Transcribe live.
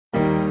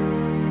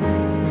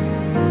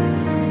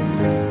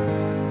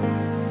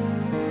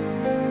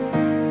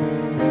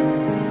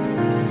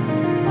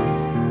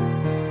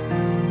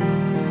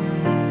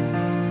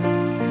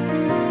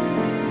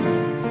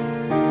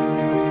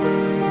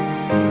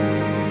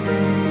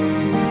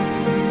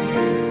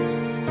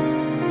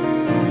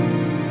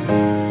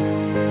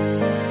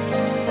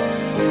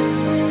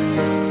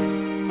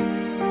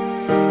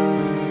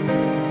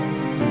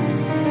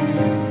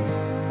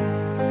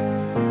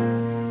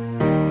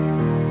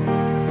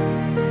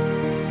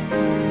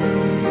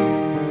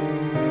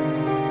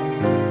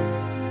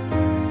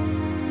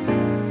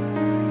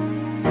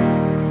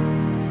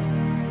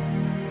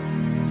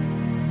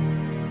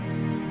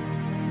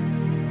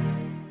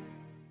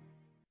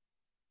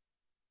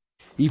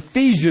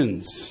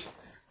Ephesians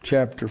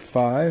chapter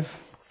 5.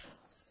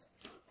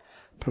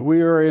 But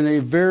we are in a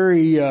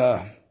very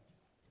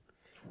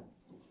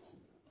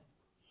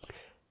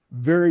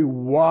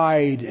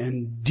wide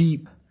and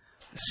deep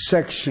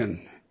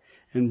section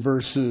in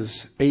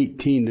verses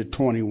 18 to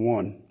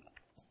 21.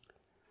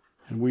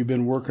 And we've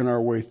been working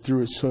our way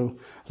through it. So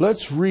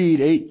let's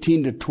read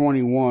 18 to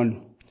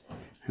 21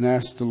 and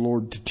ask the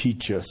Lord to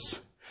teach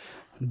us.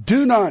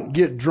 Do not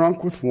get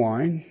drunk with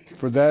wine,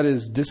 for that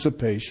is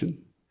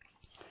dissipation,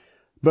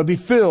 but be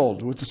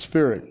filled with the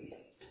Spirit,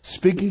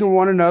 speaking to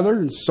one another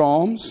in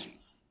psalms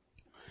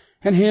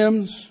and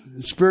hymns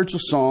and spiritual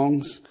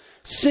songs,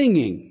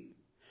 singing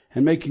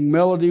and making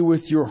melody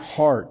with your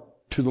heart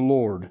to the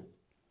Lord,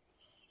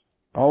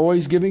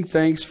 always giving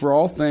thanks for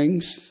all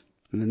things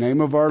in the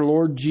name of our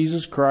Lord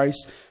Jesus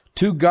Christ,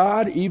 to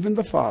God, even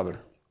the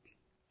Father,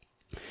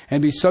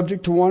 and be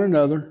subject to one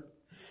another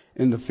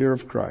in the fear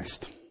of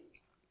Christ.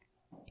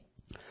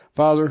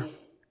 Father,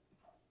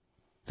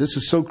 this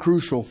is so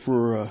crucial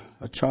for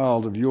a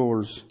child of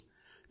yours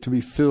to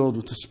be filled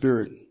with the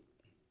Spirit.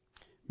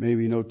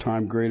 Maybe no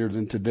time greater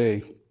than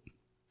today.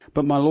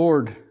 But my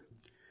Lord,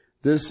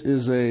 this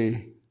is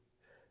a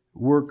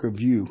work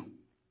of you.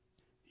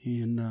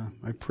 And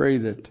I pray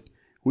that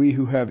we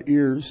who have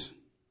ears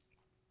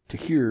to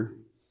hear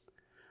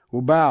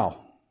will bow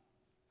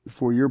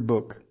before your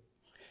book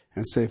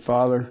and say,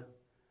 Father,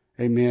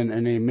 amen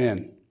and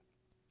amen.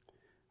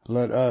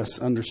 Let us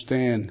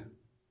understand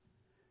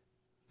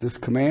this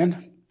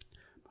command.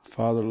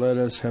 Father, let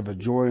us have a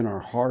joy in our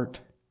heart.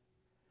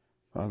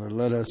 Father,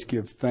 let us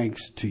give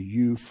thanks to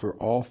you for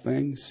all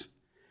things.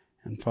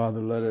 And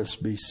Father, let us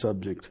be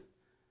subject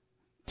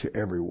to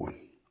everyone.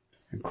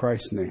 In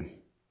Christ's name,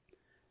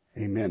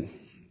 amen.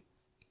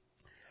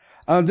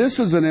 This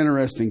is an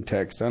interesting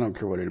text. I don't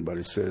care what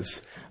anybody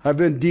says. I've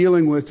been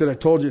dealing with it. I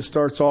told you it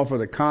starts off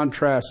with a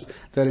contrast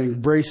that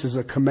embraces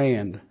a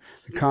command.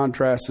 The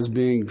contrast is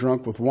being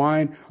drunk with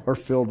wine or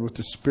filled with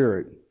the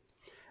Spirit.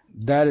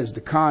 That is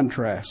the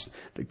contrast.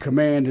 The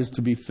command is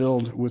to be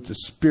filled with the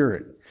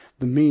Spirit.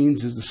 The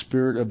means is the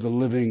Spirit of the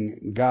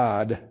living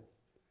God.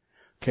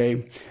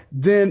 Okay.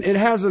 Then it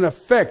has an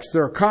effect.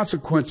 There are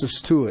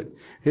consequences to it.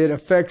 It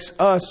affects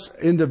us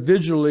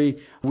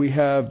individually. We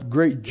have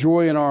great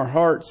joy in our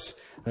hearts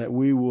that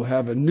we will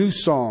have a new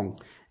song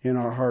in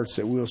our hearts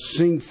that we'll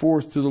sing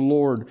forth to the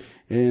Lord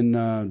in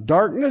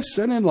darkness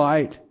and in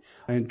light,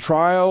 in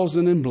trials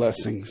and in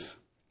blessings.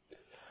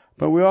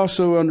 But we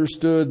also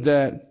understood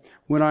that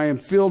when I am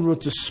filled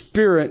with the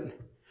Spirit,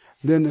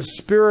 then the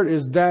Spirit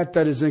is that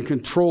is in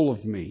control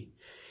of me.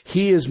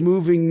 He is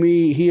moving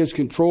me. He is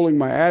controlling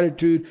my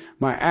attitude,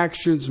 my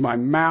actions, my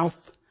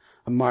mouth,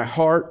 my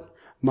heart,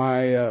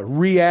 my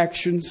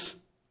reactions.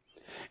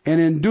 And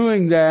in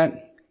doing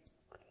that,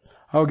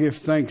 I'll give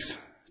thanks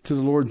to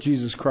the Lord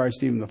Jesus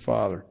Christ, even the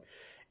Father,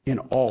 in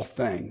all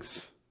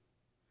things.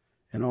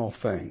 In all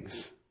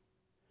things.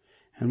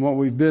 And what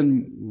we've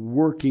been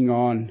working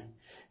on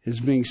is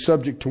being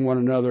subject to one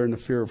another in the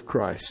fear of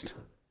Christ.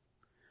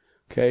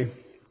 Okay?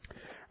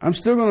 I'm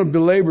still going to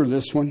belabor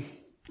this one.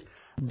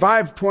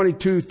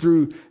 5:22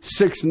 through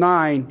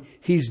 6:9,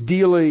 he's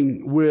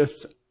dealing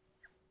with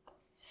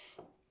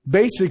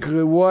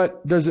basically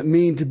what does it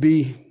mean to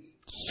be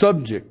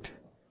subject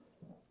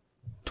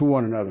to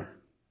one another.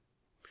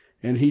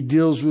 And he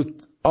deals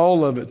with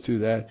all of it through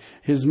that.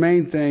 His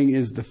main thing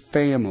is the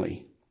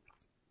family.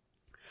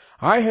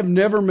 I have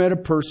never met a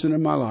person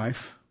in my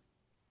life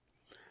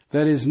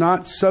that is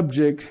not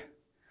subject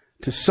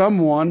to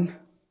someone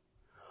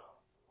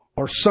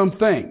or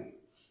something.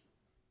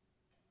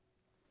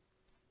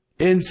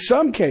 In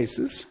some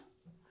cases,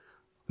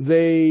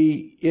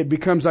 it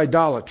becomes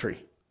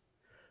idolatry.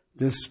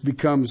 This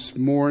becomes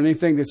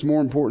anything that's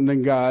more important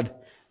than God.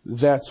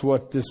 That's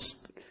what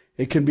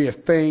it can be a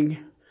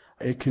thing.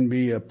 It can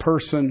be a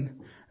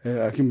person.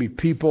 It can be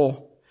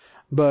people.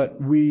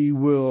 But we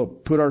will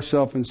put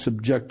ourselves in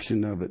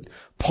subjection of it.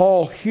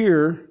 Paul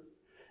here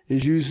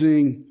is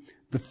using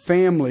the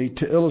family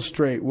to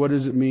illustrate what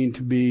does it mean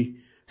to be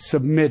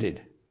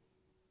submitted.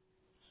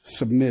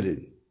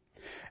 Submitted.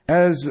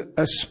 As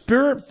a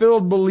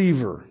Spirit-filled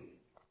believer,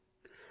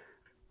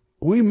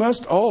 we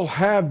must all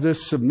have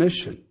this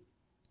submission.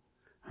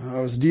 I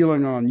was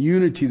dealing on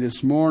unity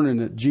this morning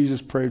that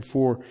Jesus prayed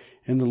for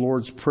in the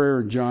Lord's Prayer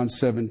in John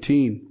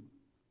 17.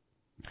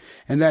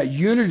 And that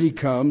unity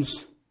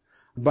comes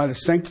by the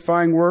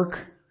sanctifying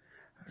work.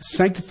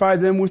 Sanctify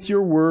them with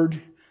your word.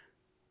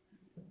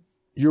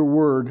 Your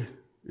word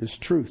is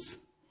truth.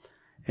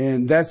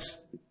 And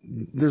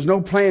there's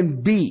no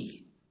plan B.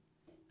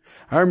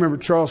 I remember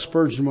Charles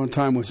Spurgeon one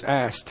time was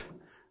asked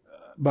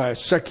by a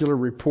secular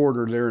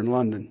reporter there in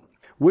London,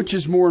 which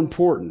is more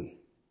important,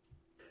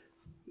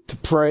 to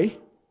pray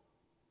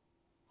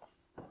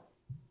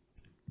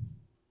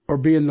or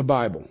be in the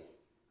Bible?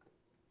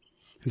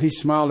 And he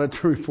smiled at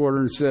the reporter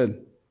and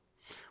said,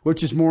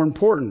 which is more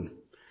important,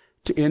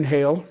 to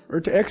inhale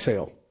or to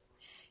exhale?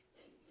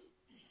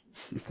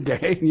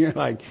 Okay, and you're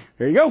like,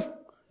 there you go.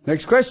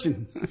 Next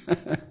question.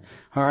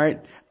 All right.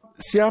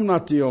 See, I'm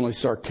not the only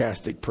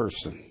sarcastic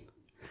person,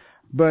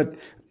 but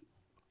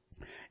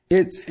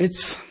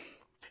it's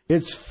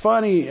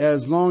funny,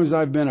 as long as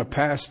I've been a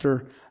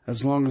pastor,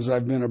 as long as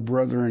I've been a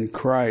brother in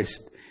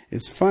Christ,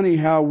 it's funny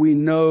how we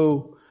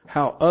know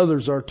how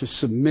others are to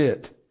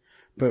submit,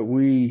 but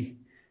we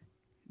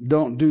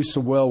don't do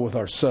so well with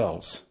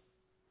ourselves.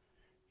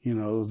 You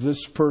know,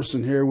 this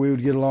person here, we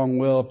would get along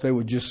well if they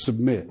would just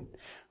submit.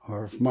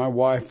 Or if my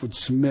wife would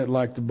submit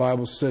like the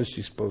Bible says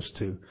she's supposed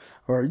to.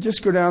 Or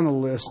just go down the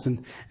list.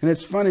 And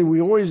it's funny, we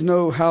always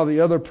know how the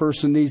other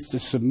person needs to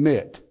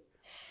submit.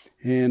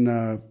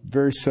 And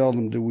very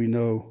seldom do we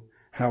know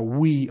how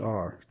we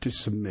are to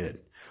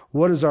submit.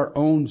 What does our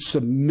own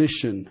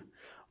submission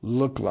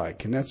look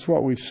like? And that's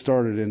what we've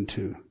started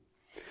into.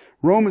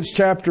 Romans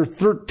chapter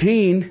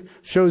 13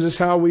 shows us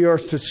how we are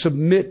to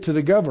submit to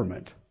the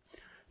government.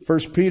 1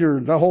 Peter,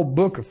 the whole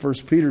book of 1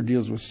 Peter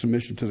deals with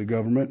submission to the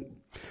government.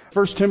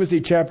 1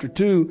 Timothy chapter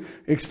 2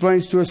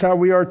 explains to us how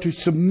we are to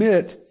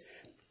submit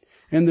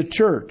in the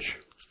church,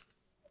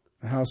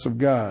 the house of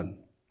God.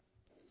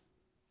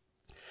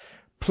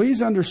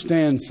 Please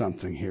understand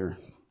something here.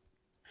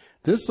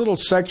 This little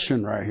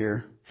section right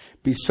here,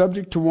 be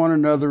subject to one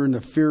another in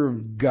the fear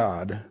of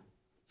God,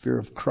 fear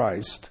of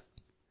Christ,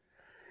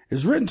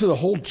 is written to the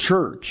whole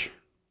church.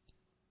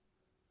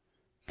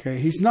 Okay,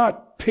 he's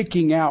not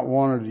picking out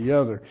one or the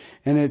other.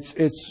 And it's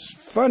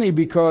funny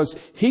because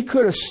he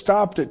could have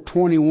stopped at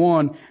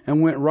 21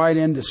 and went right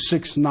into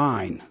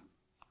 6:9.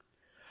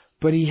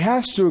 But he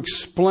has to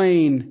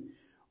explain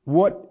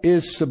what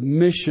is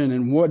submission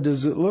and what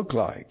does it look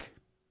like.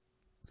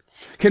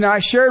 Can I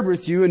share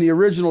with you in the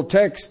original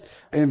text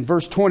in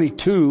verse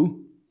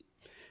 22,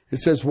 it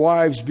says,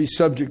 wives, be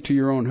subject to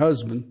your own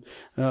husband.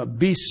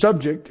 Be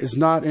subject is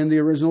not in the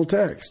original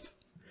text.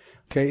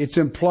 Okay, it's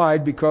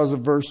implied because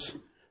of verse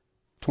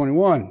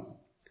 21.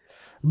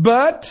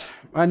 But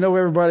I know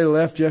everybody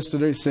left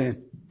yesterday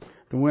saying,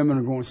 the women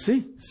are going,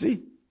 see,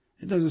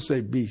 it doesn't say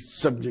be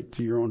subject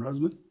to your own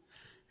husband.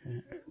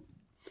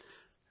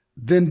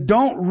 Then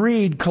don't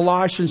read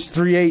Colossians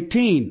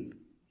 3:18.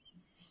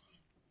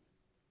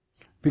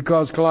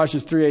 Because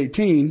Colossians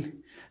 3:18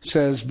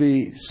 says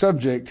be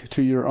subject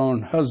to your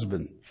own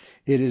husband.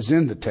 It is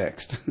in the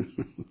text.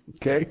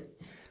 Okay?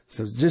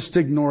 So just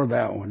ignore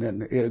that one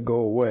and it'll go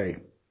away.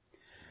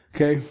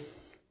 Okay?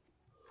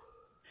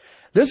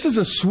 This is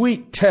a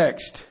sweet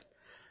text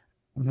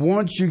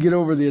once you get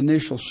over the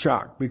initial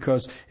shock,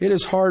 because it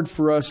is hard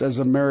for us as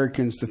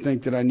Americans to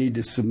think that I need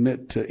to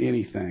submit to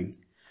anything.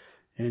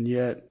 And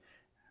yet,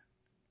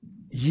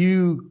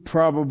 you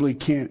probably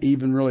can't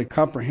even really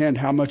comprehend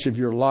how much of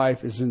your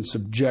life is in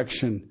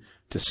subjection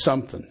to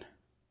something.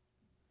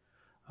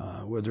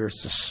 Whether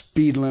it's the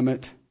speed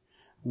limit,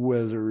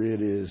 whether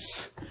it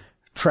is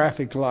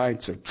traffic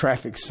lights or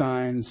traffic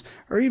signs,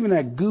 or even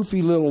that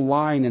goofy little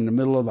line in the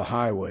middle of the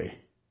highway.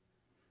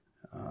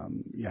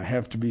 You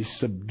have to be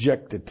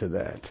subjected to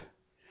that.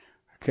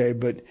 Okay,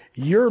 but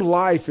your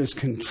life is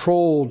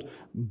controlled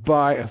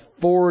by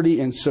authority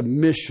and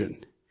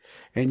submission.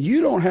 And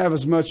you don't have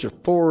as much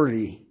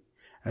authority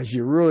as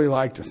you really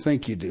like to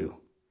think you do.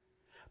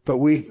 But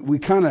we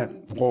kind of,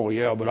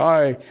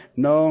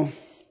 no.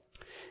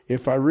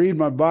 If I read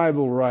my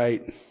Bible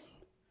right,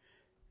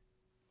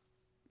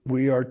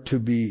 we are to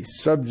be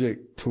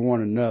subject to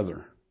one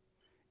another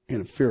in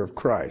the fear of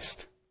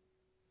Christ.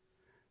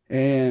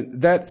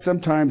 And that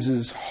sometimes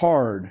is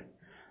hard.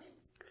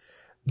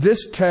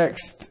 This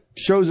text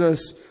shows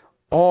us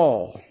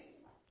all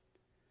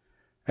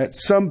at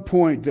some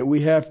point that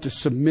we have to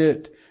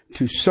submit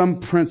to some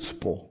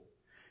principle.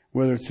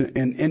 Whether it's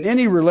in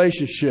any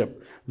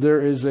relationship,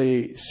 there is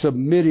a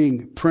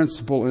submitting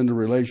principle in the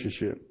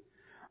relationship.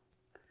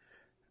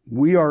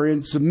 We are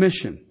in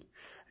submission.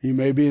 You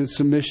may be in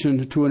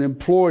submission to an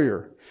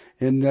employer.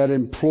 In that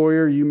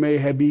employer, you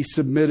may be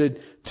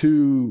submitted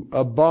to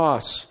a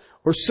boss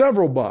or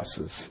several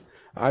bosses.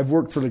 I've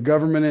worked for the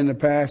government in the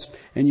past,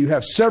 and you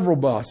have several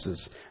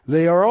bosses.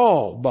 They are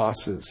all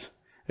bosses,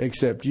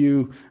 except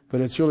you, but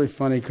it's really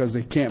funny because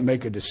they can't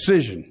make a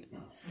decision.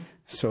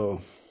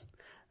 So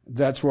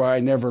that's why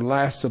I never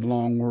lasted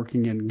long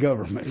working in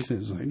government.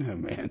 It's like, no,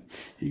 man,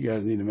 you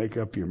guys need to make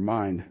up your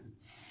mind.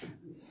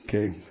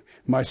 Okay.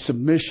 My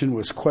submission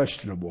was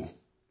questionable.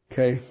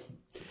 Okay.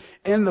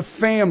 In the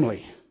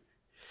family,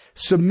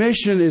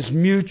 submission is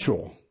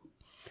mutual.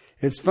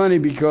 It's funny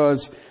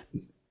because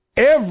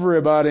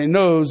everybody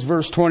knows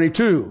verse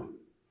 22.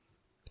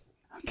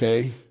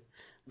 Okay.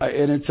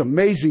 And it's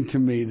amazing to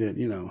me that,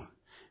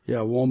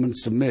 woman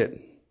submit.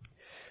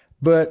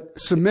 But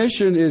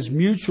submission is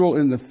mutual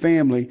in the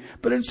family,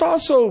 but it's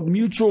also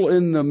mutual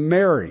in the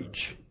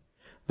marriage.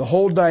 The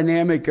whole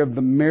dynamic of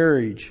the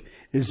marriage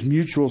is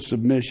mutual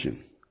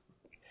submission.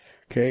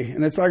 Okay.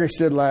 And it's like I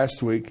said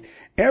last week,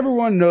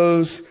 everyone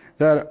knows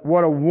that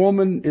what a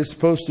woman is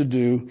supposed to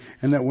do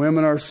and that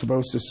women are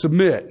supposed to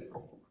submit.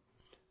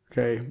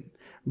 Okay.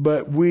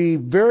 But we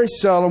very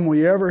seldom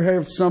we ever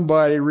have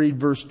somebody read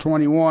verse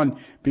 21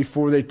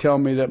 before they tell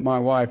me that my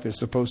wife is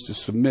supposed to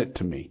submit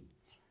to me.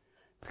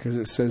 Because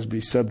it says be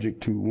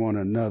subject to one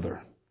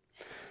another.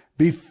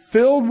 be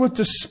filled with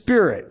the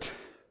Spirit.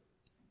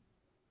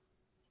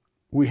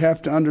 We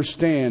have to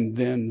understand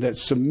then that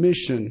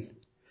submission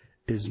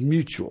is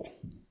mutual.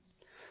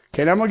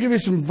 Okay, now I'm going to give you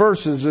some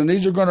verses, and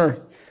these are going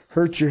to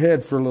hurt your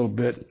head for a little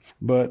bit,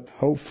 but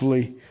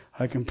hopefully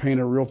I can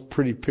paint a real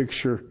pretty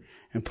picture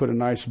and put a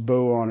nice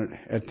bow on it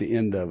at the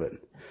end of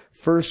it.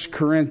 1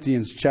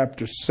 Corinthians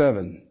chapter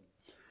 7,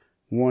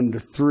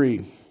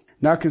 1-3.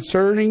 Now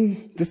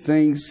concerning the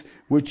things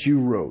which you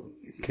wrote.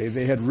 Okay,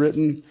 they had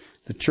written,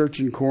 the church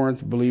in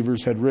Corinth,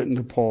 believers had written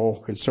to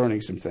Paul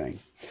concerning some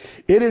things.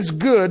 It is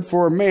good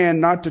for a man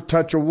not to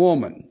touch a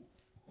woman.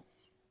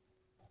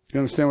 You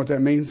understand what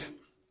that means?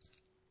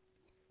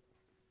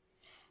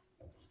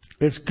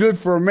 It's good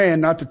for a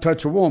man not to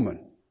touch a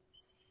woman.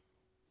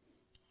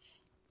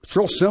 It's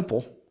real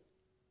simple.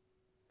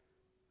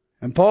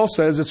 And Paul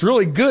says it's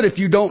really good if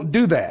you don't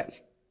do that.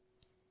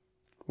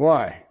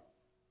 Why?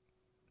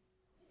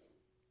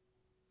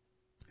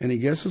 Any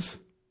guesses?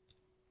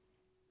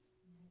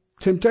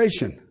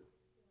 Temptation.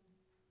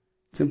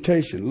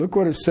 Temptation. Look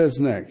what it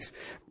says next.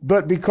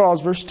 But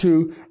because, verse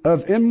 2,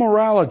 of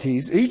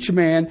immoralities, each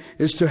man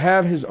is to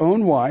have his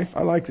own wife.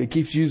 I like that it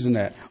keeps using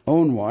that.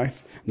 Own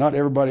wife, not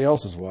everybody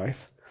else's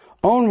wife.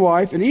 Own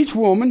wife, and each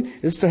woman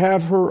is to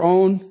have her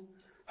own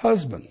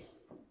husband.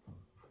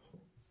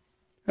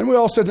 And we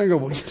all sit there and go,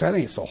 well, that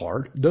ain't so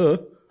hard. Duh.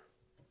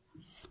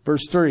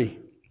 Verse 3.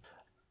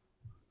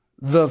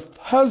 The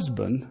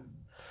husband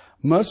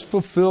must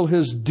fulfill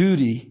his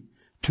duty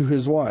to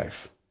his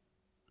wife.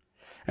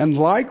 And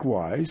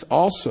likewise,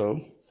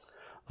 also,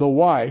 the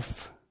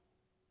wife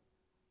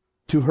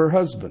to her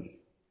husband.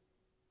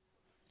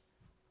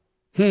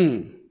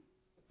 Well,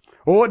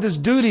 what does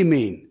duty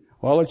mean?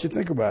 Well, I'll let you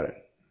think about it.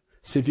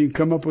 See if you can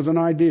come up with an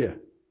idea.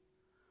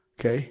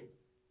 Okay?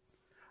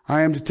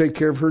 I am to take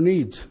care of her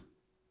needs.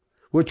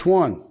 Which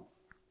one?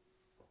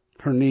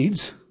 Her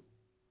needs.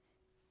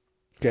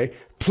 Okay?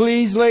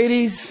 Please,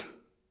 ladies.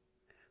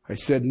 I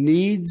said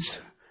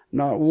needs,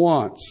 not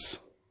wants.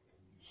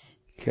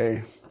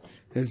 Okay?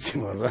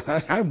 Well,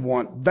 I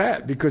want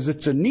that because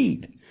it's a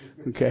need.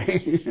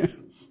 Okay?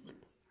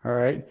 All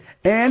right.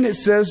 And it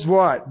says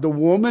what? The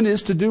woman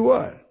is to do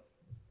what?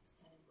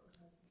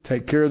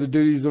 Take care of the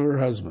duties of her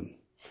husband.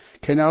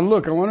 Okay, now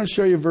look, I want to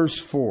show you verse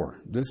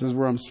 4. This is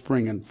where I'm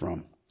springing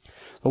from.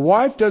 The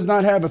wife does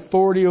not have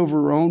authority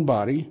over her own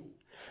body,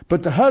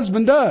 but the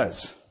husband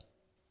does.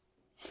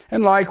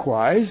 And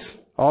likewise,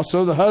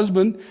 also the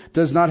husband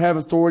does not have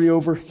authority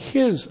over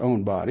his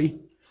own body,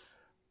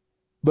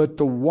 but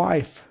the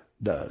wife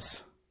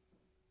does.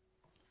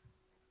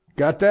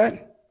 Got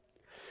that?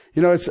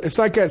 You know, it's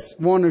like that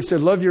one who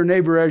said, love your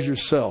neighbor as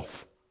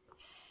yourself.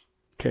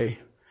 Okay.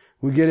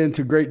 We get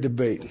into great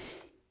debate.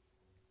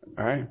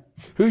 All right.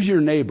 Who's your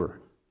neighbor?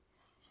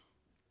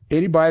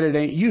 Anybody that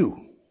ain't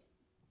you.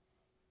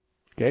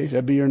 Okay.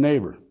 That'd be your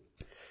neighbor.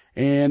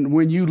 And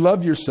when you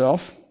love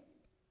yourself,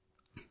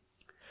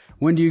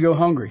 when do you go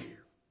hungry?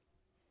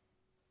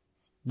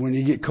 When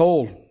you get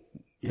cold,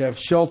 you have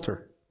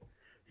shelter.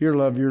 You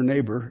love your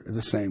neighbor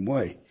the same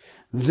way.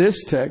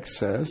 This text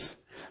says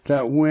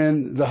that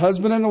when the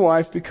husband and the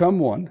wife become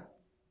one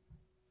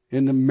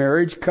in the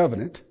marriage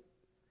covenant,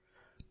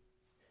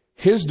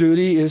 his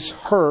duty is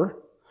her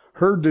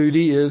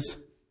duty is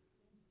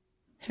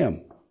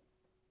him.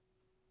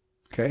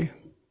 Okay?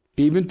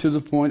 Even to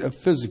the point of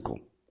physical.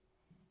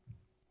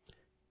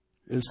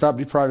 And stop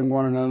depriving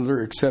one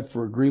another except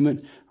for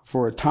agreement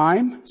for a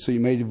time, so you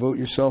may devote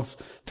yourself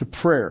to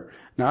prayer.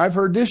 Now, I've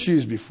heard this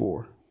used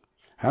before.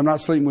 I'm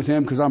not sleeping with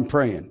him because I'm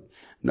praying.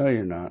 No,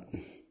 you're not.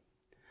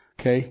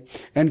 Okay?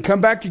 And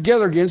come back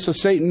together again so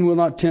Satan will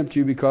not tempt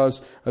you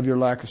because of your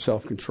lack of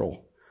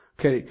self-control.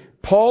 Okay?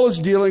 Paul is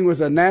dealing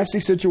with a nasty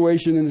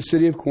situation in the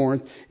city of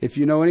Corinth. If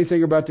you know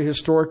anything about the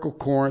historical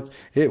Corinth,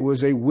 it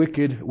was a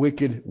wicked,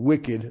 wicked,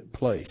 wicked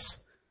place.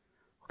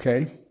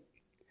 Okay?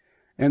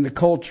 And the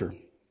culture.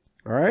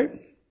 All right?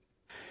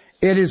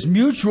 It is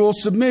mutual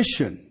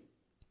submission.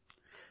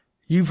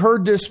 You've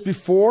heard this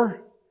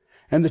before.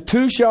 And the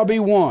two shall be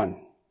one.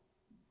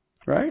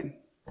 Right?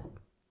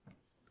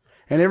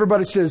 And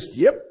everybody says,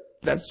 yep,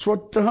 that's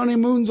what the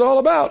honeymoon's all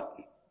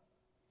about.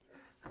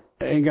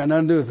 It ain't got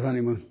nothing to do with the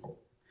honeymoon.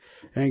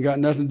 It ain't got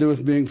nothing to do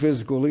with being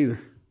physical either.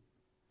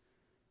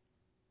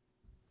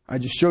 I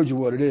just showed you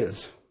what it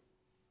is.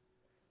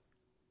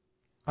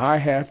 I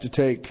have to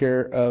take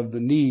care of the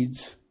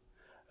needs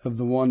of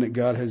the one that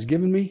God has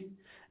given me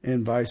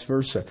and vice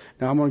versa.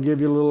 Now I'm going to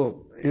give you a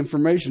little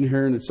information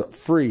here and it's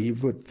free. You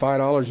put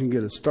 $5 and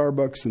get a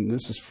Starbucks and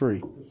this is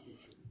free.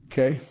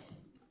 Okay?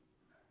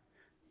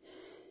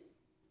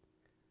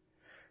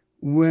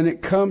 When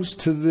it comes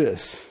to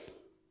this,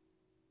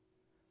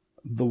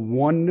 the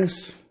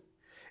oneness,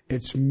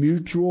 it's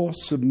mutual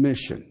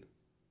submission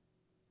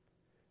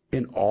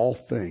in all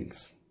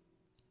things.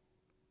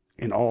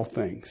 In all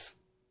things.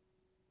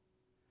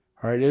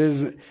 All right, it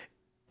is,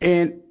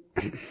 and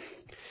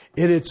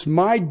it's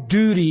my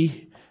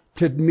duty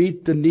to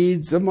meet the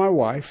needs of my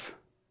wife,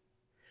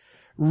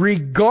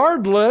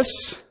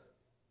 regardless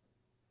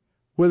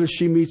whether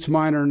she meets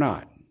mine or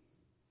not.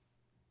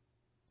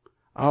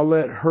 I'll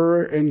let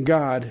her and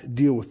God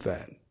deal with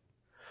that.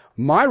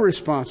 My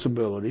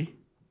responsibility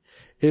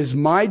is,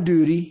 my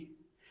duty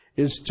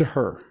is to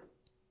her.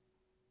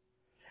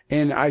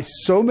 And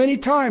so many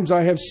times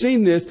I have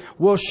seen this,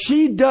 well,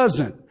 she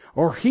doesn't,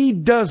 or he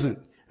doesn't.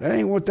 That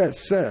ain't what that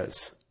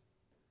says.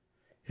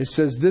 It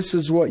says this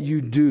is what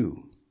you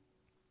do.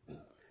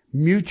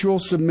 Mutual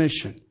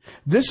submission.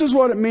 This is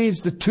what it means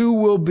the two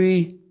will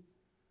be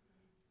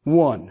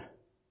one.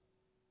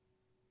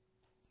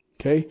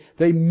 Okay?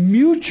 They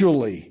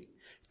mutually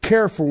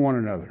care for one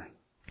another.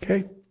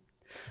 Okay?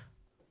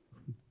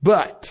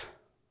 But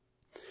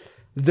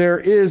there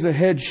is a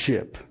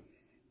headship.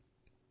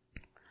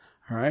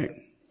 All right?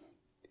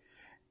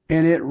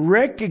 And it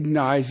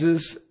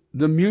recognizes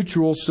the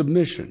mutual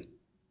submission.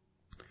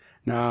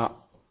 Now,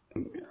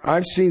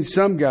 I've seen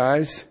some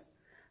guys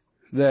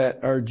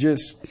that are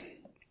just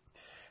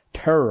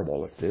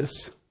terrible at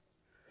this.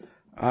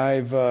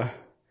 I've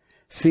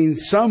seen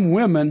some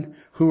women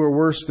who are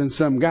worse than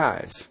some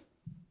guys.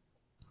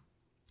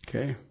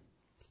 Okay?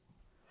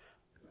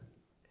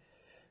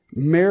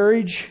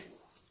 Marriage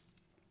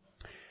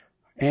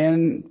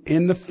and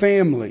in the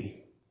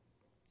family,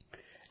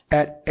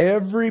 at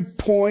every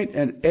point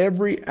and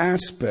every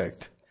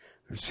aspect,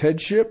 there's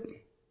headship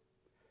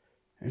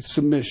and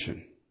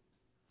submission.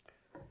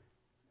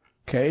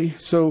 Okay,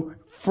 so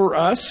for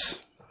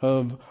us,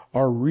 of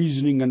our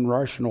reasoning and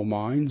rational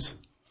minds,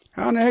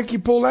 how in the heck you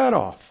pull that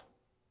off?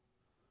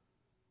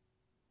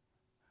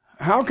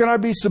 How can I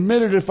be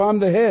submitted if I'm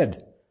the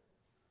head?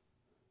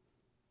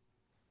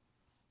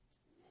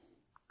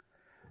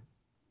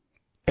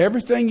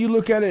 Everything you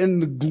look at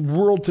in the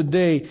world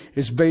today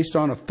is based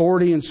on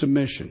authority and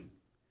submission.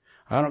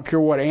 I don't care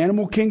what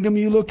animal kingdom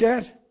you look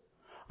at.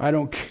 I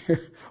don't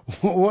care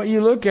what you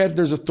look at,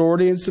 there's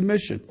authority and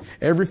submission.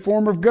 Every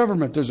form of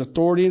government, there's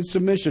authority and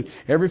submission.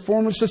 Every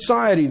form of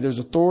society, there's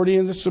authority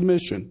and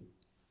submission.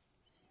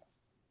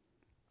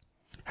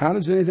 How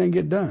does anything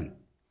get done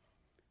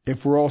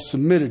if we're all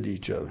submitted to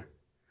each other?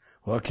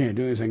 Well, I can't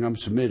do anything, I'm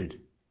submitted.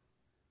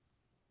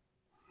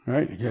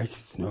 Right?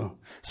 No.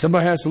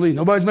 Somebody has to leave.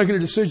 Nobody's making a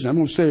decision. I'm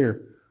going to stay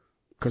here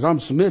because I'm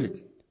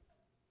submitted.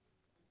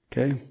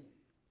 Okay?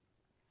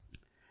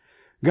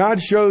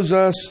 God shows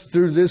us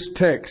through this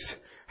text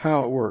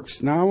how it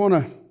works. Now I want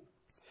to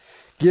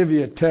give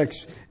you a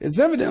text. It's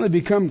evidently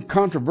become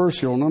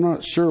controversial, and I'm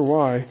not sure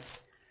why.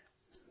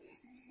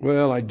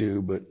 Well, I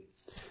do, but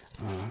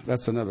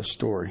that's another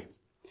story.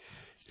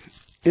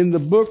 In the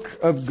book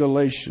of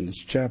Galatians,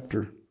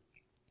 chapter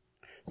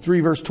 3,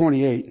 verse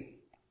 28,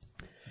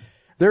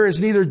 there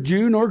is neither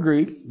Jew nor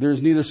Greek, there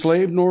is neither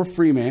slave nor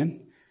free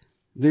man,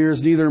 there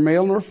is neither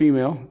male nor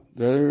female.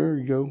 There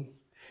you go.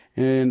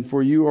 And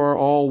for you are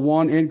all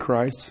one in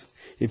Christ.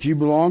 If you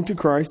belong to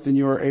Christ, then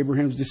you are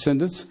Abraham's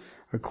descendants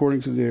according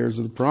to the heirs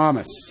of the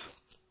promise.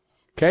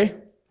 Okay?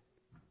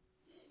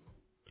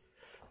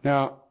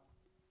 Now,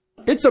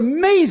 it's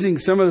amazing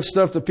some of the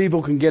stuff that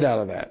people can get out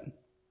of that.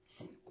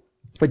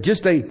 It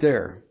just ain't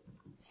there.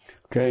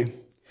 Okay?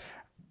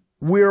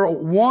 We're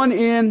one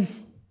in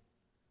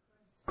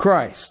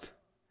Christ.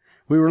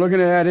 We were looking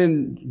at that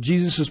in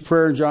Jesus'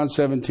 prayer in John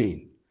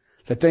 17.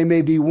 That they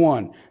may be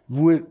one.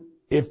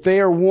 If they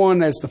are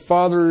one as the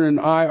Father and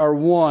I are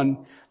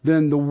one,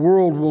 then the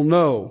world will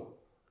know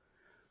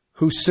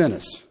who sent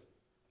us.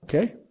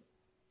 Okay?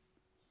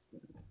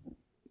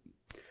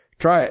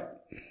 Try it.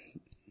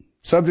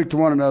 Subject to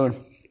one another.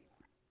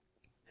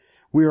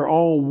 We are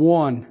all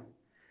one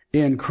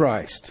in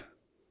Christ.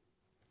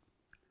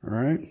 All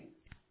right?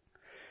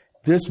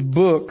 This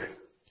book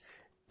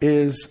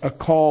is a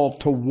call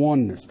to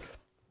oneness.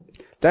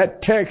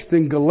 That text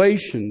in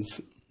Galatians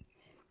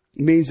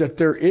means that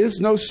there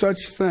is no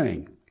such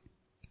thing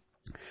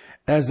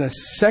as a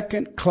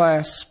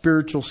second-class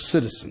spiritual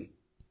citizen.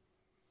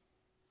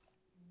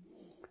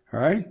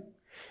 All right?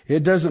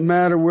 It doesn't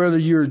matter whether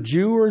you're a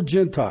Jew or a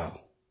Gentile.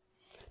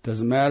 It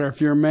doesn't matter if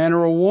you're a man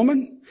or a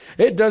woman.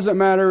 It doesn't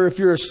matter if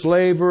you're a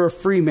slave or a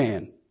free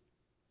man.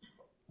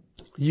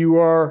 You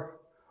are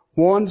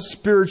one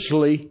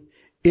spiritually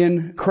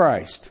in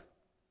Christ.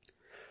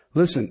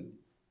 Listen,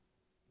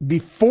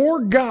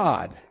 before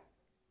God,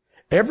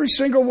 every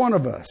single one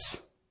of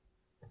us,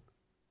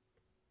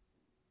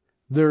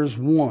 there's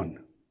one.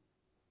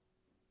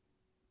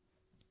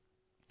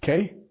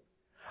 Okay?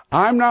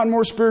 I'm not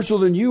more spiritual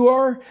than you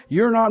are.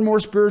 You're not more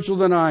spiritual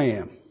than I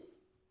am.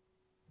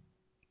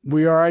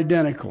 We are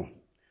identical.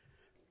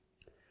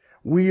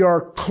 We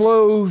are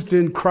clothed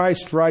in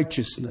Christ's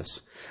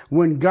righteousness.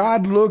 When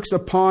God looks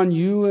upon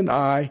you and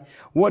I,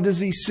 what does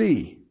He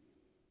see?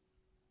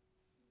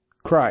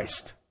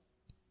 Christ.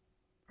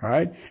 All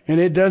right? And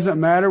it doesn't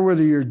matter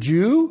whether you're a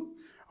Jew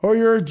or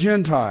you're a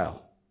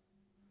Gentile.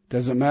 It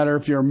doesn't matter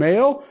if you're a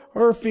male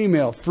or a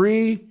female,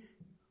 free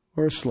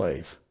or a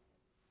slave.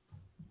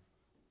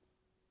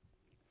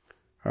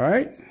 All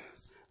right?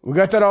 We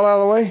got that all out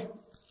of the way?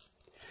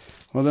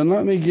 Well, then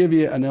let me give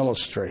you an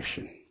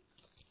illustration.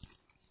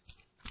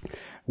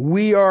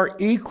 We are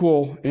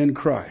equal in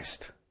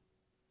Christ.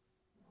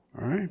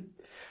 All right?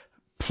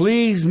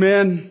 Please,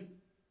 men,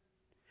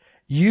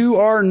 You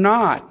are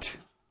not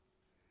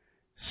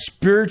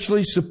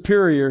spiritually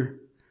superior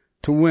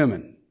to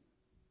women.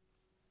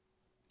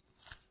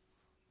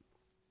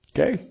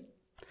 Okay?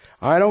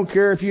 I don't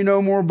care if you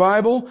know more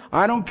Bible.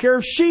 I don't care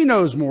if she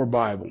knows more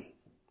Bible.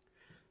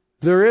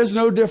 There is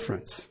no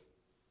difference.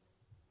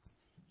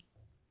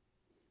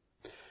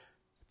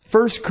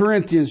 1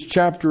 Corinthians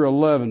chapter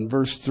 11,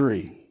 verse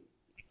 3.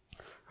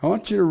 I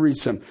want you to read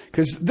something,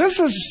 because this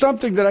is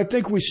something that I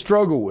think we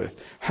struggle with.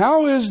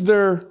 How is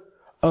there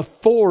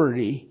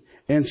authority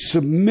and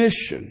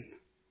submission,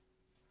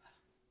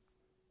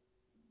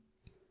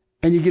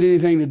 and you get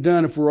anything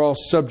done if we're all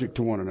subject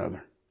to one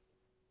another?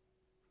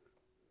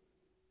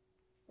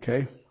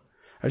 Okay?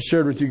 I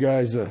shared with you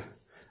guys a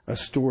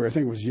story, I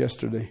think it was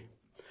yesterday,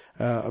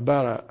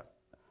 about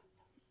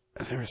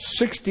there were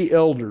 60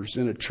 elders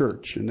in a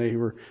church, and they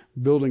were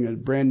building a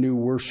brand new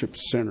worship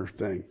center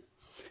thing.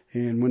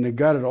 And when they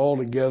got it all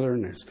together,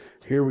 and it's,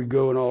 here we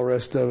go and all the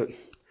rest of it,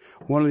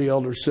 one of the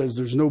elders says,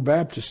 there's no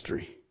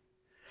baptistry.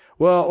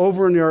 Well,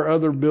 over in our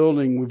other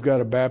building, we've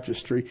got a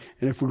baptistry,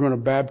 and if we're going to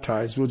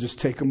baptize, we'll just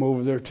take them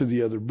over there to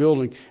the other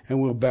building,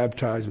 and we'll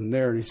baptize them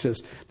there. And he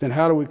says, then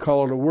how do we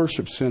call it a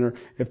worship center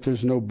if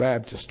there's no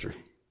baptistry?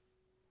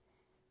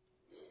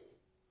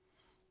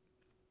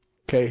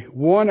 Okay,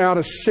 1 out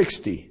of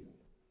 60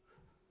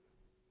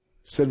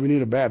 said we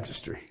need a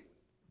baptistry.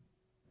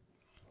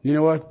 You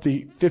know what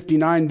the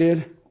 59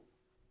 did?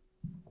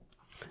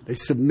 They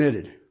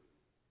submitted.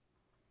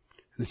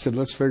 They said,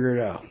 let's figure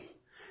it out.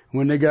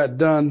 When they got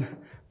done,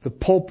 the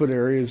pulpit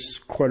area is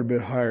quite a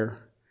bit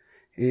higher,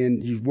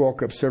 and you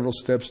walk up several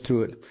steps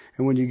to it.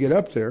 And when you get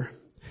up there,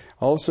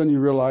 all of a sudden you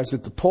realize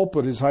that the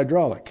pulpit is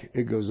hydraulic.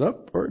 It goes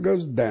up or it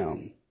goes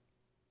down.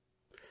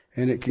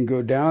 And it can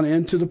go down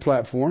into the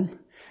platform,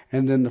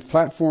 and then the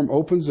platform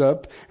opens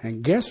up,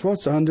 and guess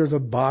what's under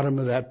the bottom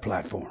of that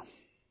platform?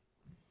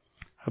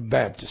 A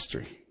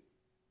baptistry.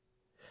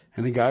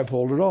 And the guy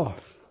pulled it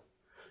off.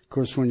 Of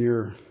course, when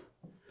you're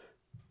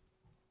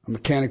a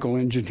mechanical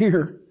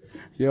engineer,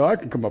 I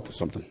can come up with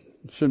something.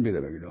 It shouldn't be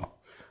that big a deal.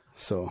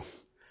 So,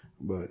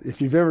 but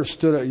if you've ever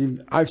stood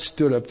up, I've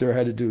stood up there,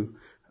 had to do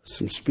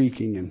some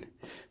speaking, and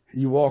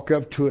you walk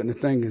up to it and the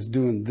thing is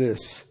doing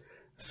this.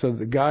 So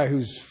the guy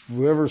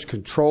whoever's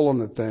controlling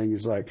the thing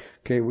is like,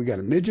 okay, we got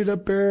a midget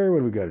up there. What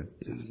do we got? A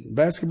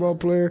basketball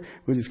player?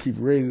 We just keep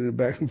raising it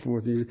back and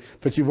forth.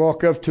 But you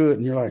walk up to it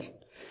and you're like,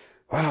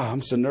 wow,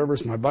 I'm so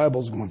nervous. My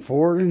Bible's going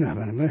forward.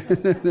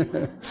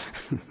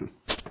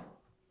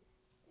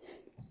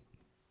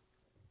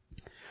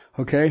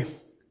 Okay.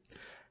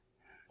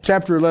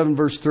 Chapter 11,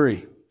 verse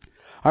 3.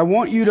 I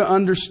want you to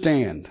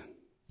understand.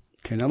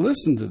 Okay, now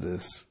listen to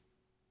this.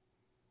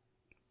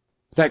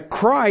 That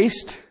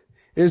Christ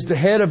is the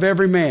head of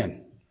every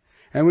man.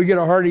 And we get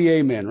a hearty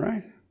amen,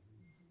 right?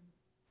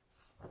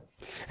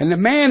 And the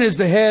man is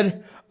the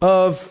head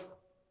of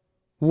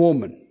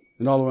woman.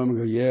 And all the women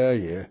go,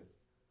 yeah.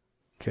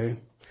 Okay.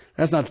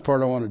 That's not the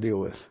part I want to deal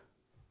with.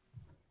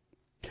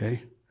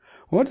 Okay.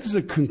 What does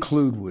it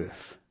conclude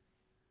with?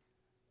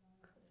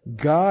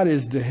 God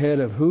is the head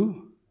of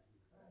who?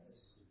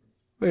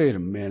 Wait a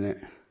minute.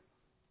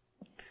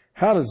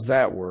 How does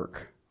that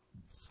work?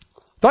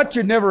 Thought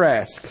you'd never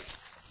ask.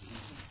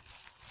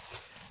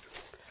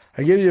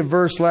 I gave you a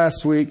verse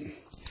last week.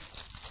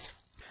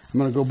 I'm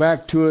going to go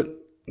back to it,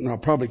 and I'll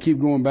probably keep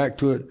going back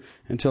to it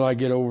until I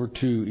get over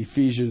to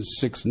Ephesians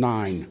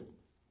 6:9.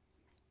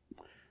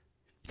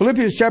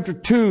 Philippians chapter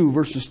 2,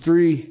 verses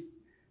 3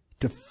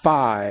 to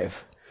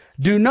 5.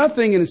 Do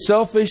nothing in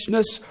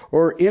selfishness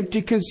or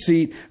empty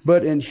conceit,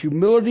 but in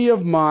humility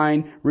of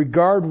mind,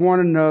 regard one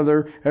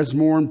another as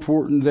more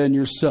important than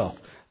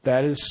yourself.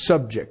 That is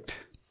subject.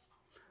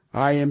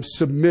 I am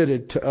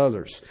submitted to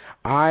others.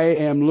 I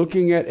am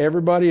looking at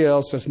everybody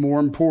else as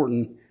more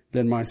important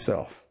than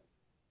myself.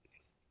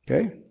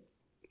 Okay?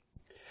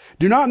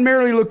 Do not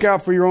merely look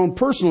out for your own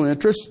personal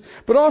interests,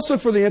 but also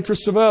for the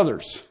interests of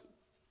others.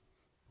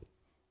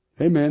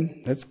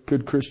 Amen. That's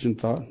good Christian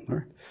thought. All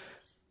right.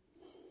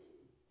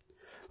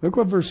 Look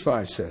what verse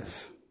 5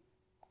 says.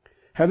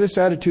 Have this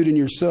attitude in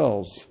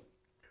yourselves,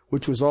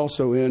 which was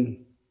also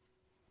in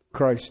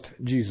Christ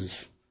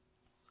Jesus.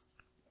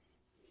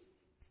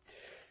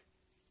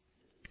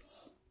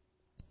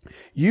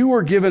 You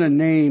were given a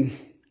name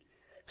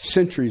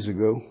centuries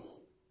ago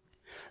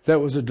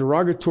that was a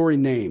derogatory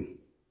name.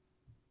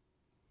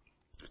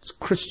 It's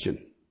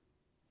Christian.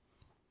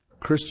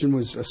 Christian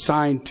was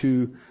assigned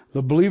to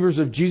the believers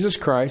of Jesus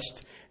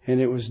Christ,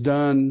 and it was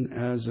done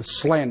as a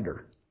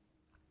slander.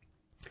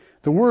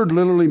 The word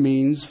literally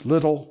means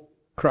little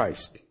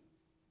Christ.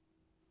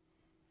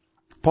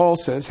 Paul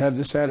says, have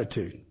this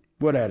attitude.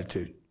 What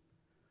attitude?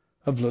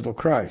 Of little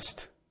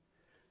Christ.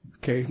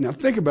 Okay, now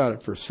think about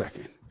it for a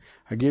second.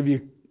 I give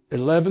you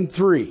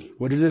 11:3.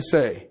 What does it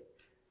say?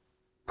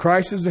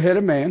 Christ is the head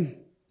of man.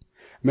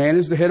 Man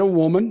is the head of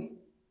woman.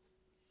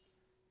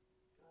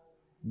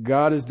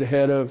 God is the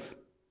head of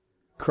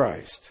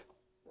Christ.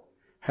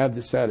 Have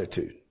this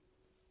attitude.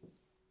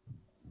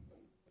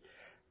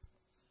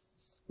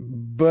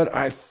 But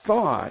I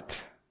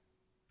thought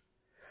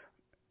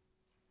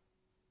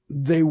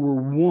they were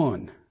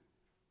one.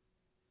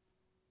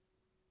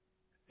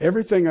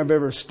 Everything I've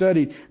ever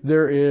studied,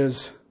 there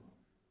is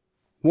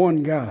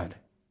one God.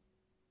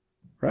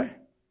 Right?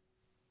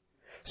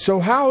 So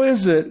how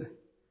is it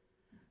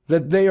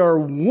that they are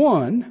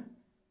one,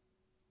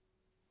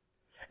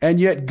 and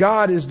yet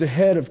God is the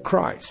head of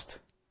Christ?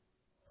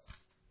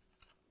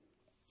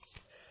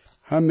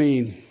 I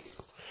mean,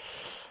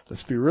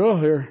 let's be real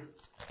here.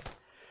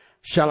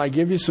 Shall I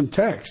give you some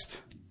text?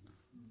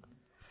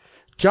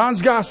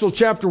 John's Gospel,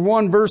 chapter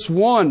 1, verse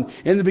 1.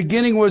 In the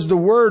beginning was the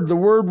Word. The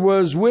Word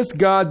was with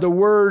God. The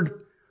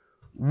Word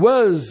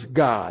was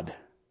God.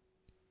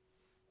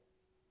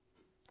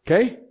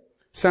 Okay?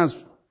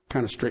 Sounds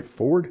kind of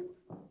straightforward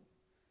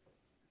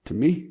to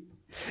me.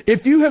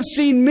 If you have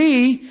seen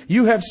me,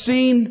 you have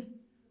seen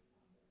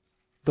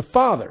the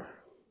Father.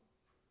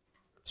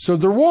 So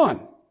they're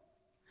one.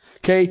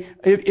 Okay?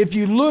 If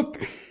you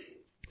look,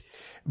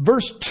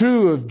 verse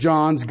 2 of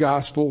John's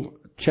Gospel,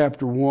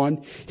 chapter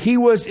 1, he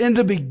was in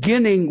the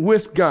beginning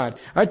with God.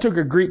 I took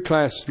a Greek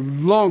class a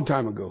long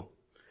time ago,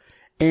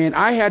 and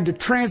I had to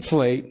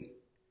translate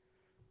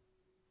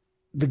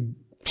the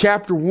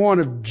chapter 1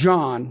 of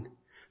John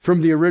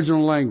from the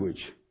original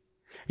language.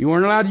 You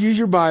weren't allowed to use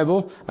your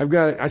Bible.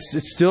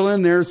 It's still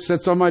in there. It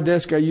sits on my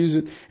desk. I use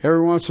it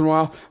every once in a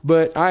while.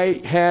 But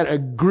I had a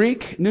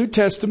Greek New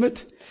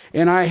Testament,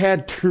 and I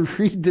had to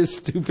read this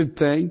stupid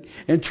thing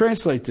and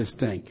translate this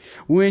thing.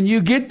 When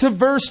you get to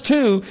verse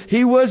 2,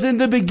 he was in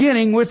the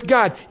beginning with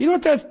God. You know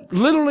what that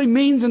literally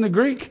means in the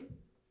Greek?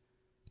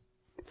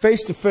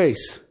 Face to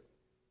face.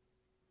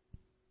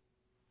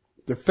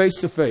 They're face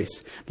to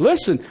face.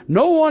 Listen,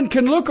 no one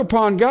can look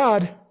upon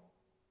God,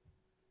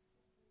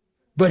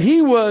 but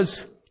he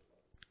was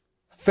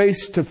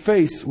face to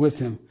face with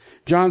him.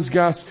 John's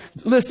Gospel.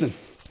 Listen,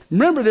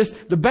 remember this.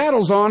 The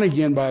battle's on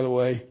again, by the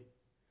way.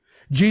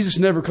 Jesus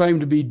never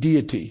claimed to be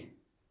deity.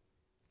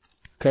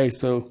 Okay,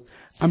 so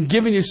I'm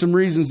giving you some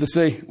reasons to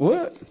say,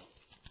 what?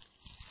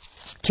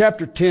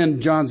 Chapter 10,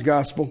 John's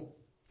Gospel,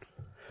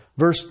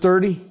 verse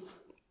 30.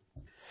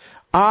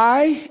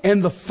 I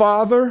and the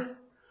Father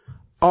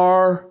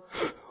are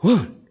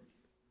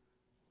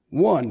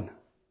one.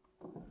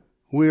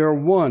 We are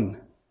one.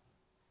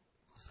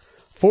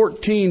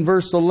 14,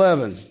 verse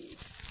 11.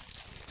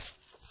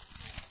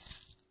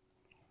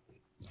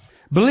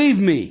 Believe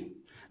me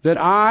that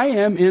I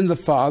am in the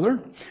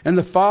Father, and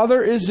the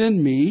Father is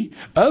in me.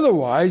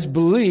 Otherwise,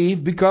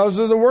 believe because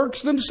of the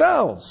works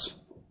themselves.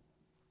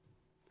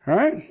 All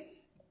right?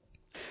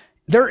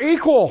 They're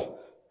equal.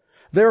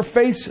 They're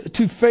face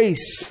to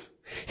face.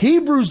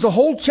 Hebrews, the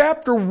whole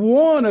chapter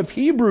 1 of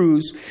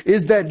Hebrews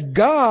is that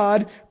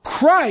God,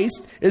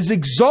 Christ, is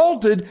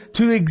exalted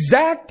to the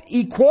exact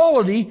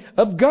equality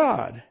of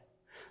God.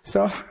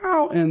 So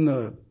how in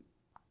the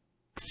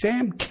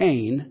Sam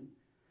Cain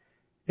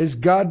is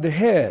God the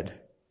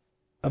head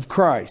of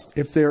Christ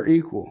if they're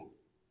equal?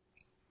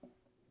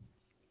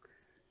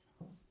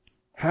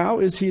 How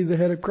is he the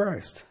head of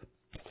Christ?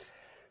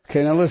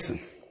 Okay, now listen.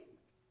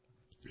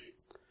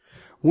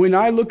 When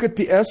I look at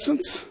the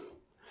essence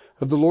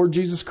of the Lord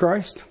Jesus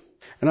Christ,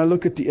 and I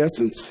look at the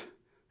essence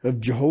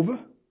of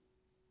Jehovah,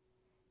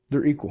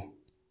 they're equal.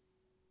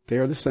 They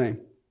are the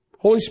same.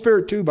 Holy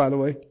Spirit too, by the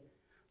way.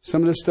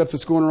 Some of this stuff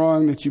that's going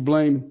wrong that you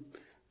blame,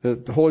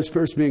 that the Holy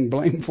Spirit's being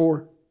blamed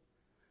for.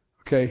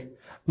 Okay.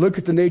 Look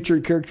at the nature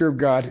and character of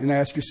God and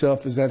ask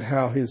yourself, is that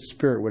how His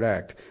Spirit would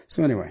act?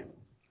 So anyway.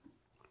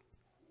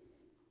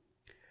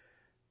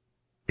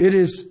 It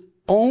is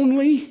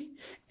only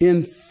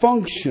in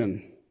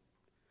function,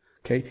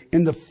 okay,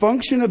 in the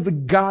function of the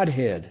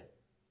Godhead,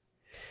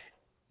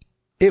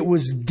 it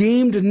was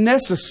deemed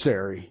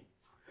necessary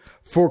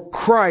for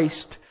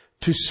Christ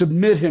to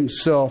submit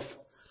himself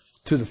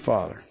to the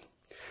Father.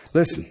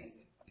 Listen.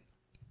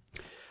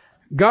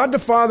 God the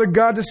Father,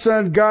 God the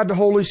Son, God the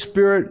Holy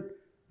Spirit,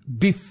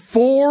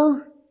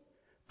 before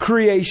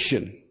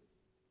creation,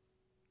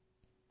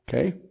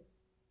 okay,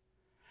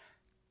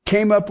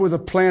 came up with a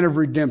plan of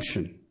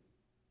redemption.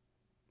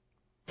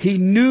 He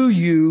knew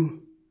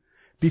you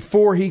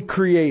before He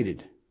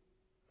created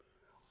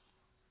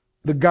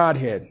the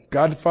Godhead.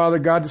 God the Father,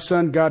 God the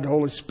Son, God the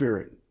Holy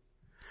Spirit.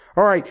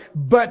 All right,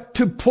 but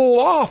to pull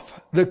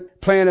off the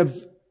plan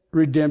of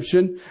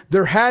redemption,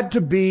 there had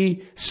to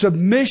be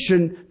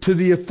submission to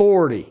the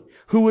authority.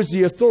 Who was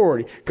the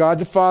authority? God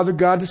the Father,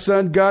 God the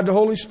Son, God the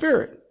Holy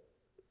Spirit.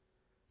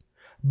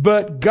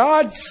 But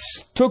God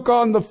took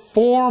on the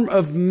form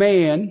of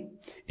man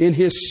in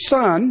His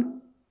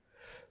Son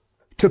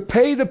to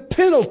pay the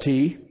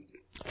penalty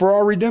for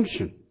our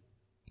redemption.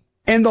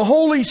 And the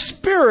Holy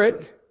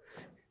Spirit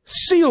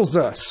seals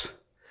us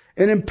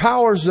and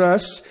empowers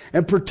us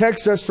and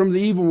protects us from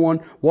the evil one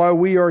while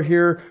we are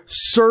here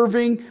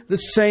serving the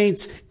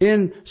saints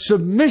in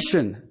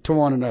submission to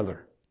one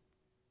another.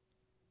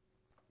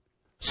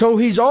 So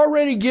He's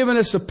already given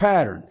us a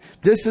pattern.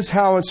 This is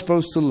how it's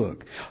supposed to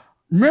look.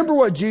 Remember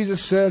what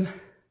Jesus said?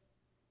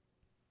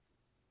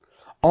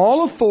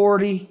 All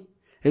authority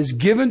is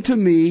given to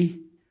me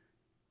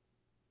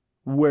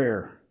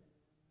where?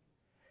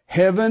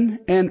 Heaven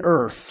and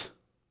earth.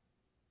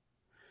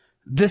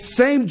 This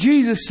same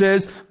Jesus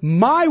says,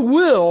 my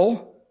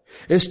will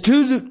is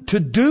to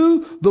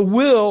do the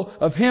will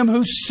of Him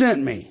who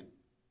sent me.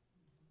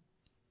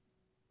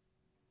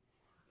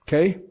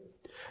 Okay?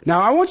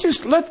 Now I want you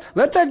to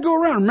let that go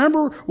around.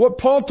 Remember what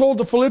Paul told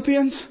the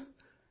Philippians?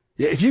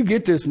 Yeah, if you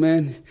get this,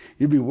 man,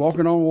 you'll be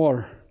walking on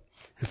water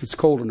if it's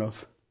cold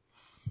enough.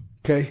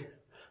 Okay?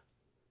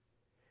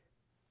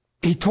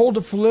 He told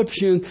the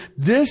Philippians,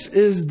 this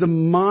is the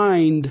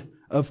mind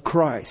of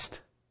Christ.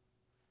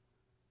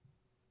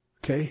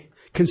 Okay?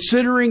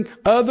 Considering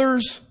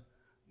others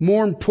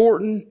more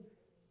important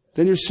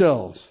than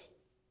yourselves.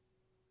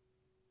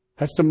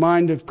 That's the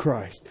mind of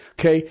Christ.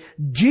 Okay?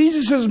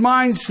 Jesus'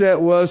 mindset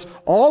was,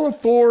 all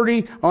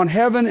authority on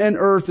heaven and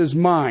earth is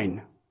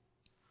mine.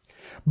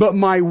 But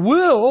my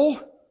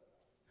will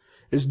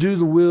is do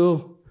the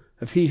will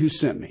of He who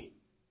sent me.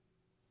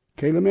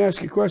 Okay, let me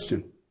ask you a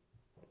question.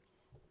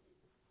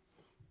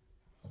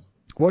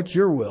 What's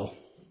your will?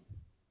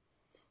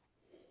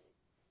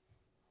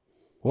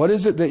 What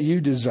is it that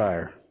you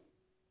desire?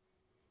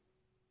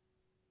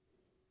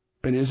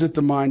 And is it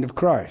the mind of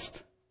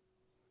Christ?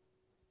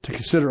 To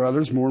consider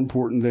others more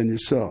important than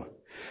yourself.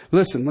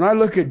 Listen, when I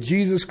look at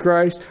Jesus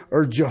Christ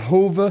or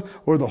Jehovah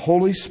or the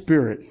Holy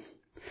Spirit,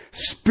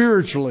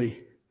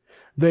 spiritually,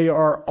 they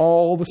are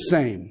all the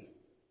same.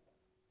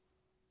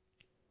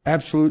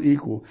 Absolute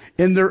equal.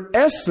 In their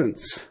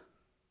essence,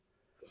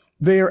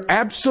 they are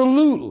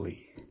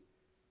absolutely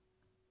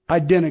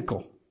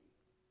identical.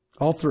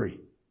 All three.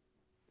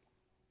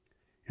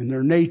 In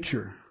their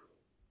nature,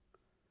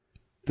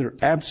 they're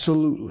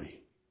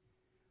absolutely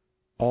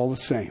all the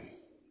same.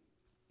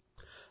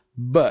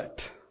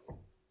 But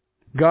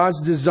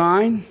God's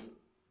design,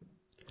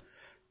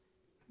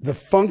 the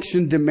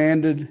function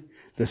demanded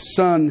the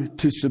Son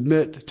to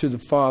submit to the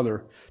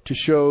Father to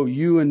show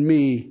you and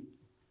me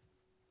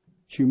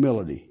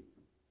humility.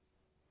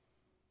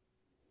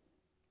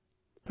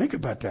 Think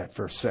about that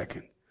for a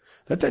second.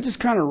 Let that just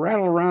kind of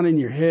rattle around in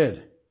your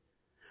head.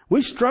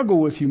 We struggle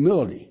with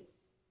humility.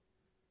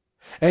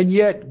 And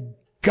yet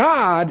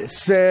God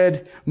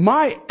said,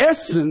 my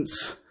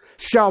essence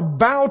shall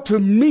bow to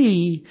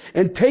me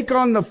and take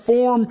on the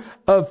form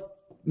of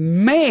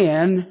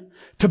man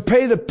to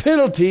pay the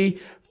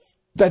penalty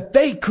that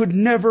they could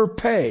never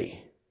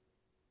pay.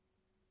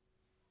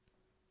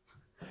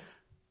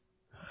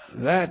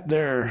 That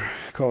there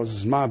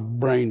causes my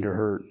brain to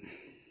hurt.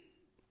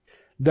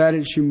 That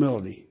is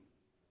humility.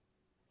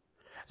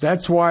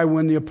 That's why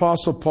when the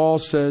Apostle Paul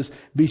says,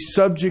 be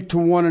subject to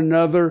one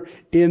another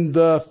in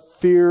the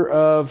fear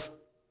of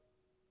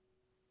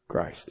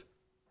Christ.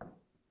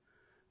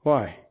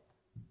 Why?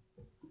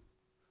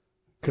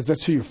 Because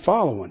that's who you're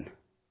following.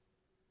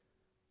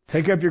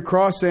 Take up your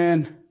cross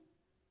and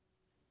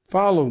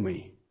follow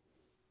me.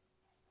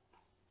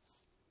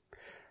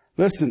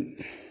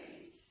 Listen,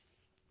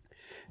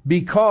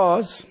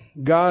 because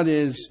God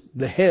is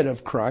the head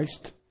of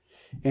Christ,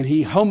 and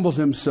He humbled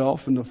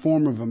Himself in the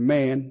form of a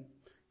man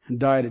and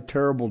died a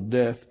terrible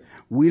death,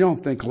 we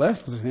don't think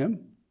less of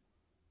Him.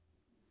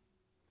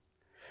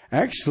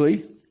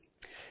 Actually,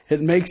 it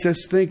makes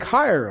us think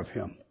higher of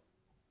Him.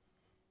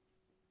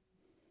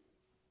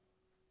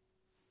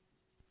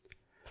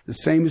 The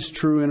same is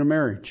true in a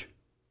marriage.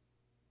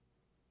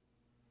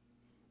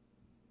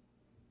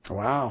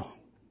 Wow.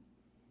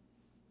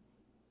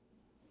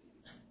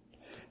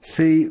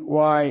 See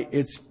why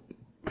it's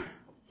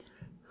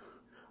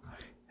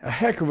a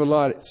heck of a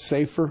lot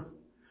safer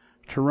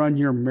to run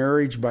your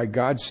marriage by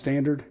God's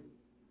standard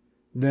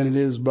than it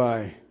is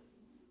by,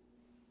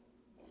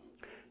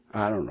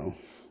 I don't know,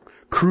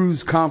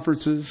 cruise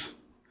conferences,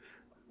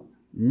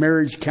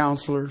 marriage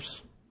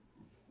counselors,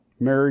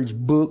 marriage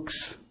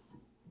books,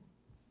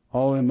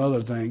 all them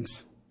other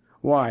things.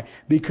 Why?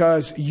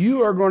 Because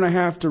you are going to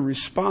have to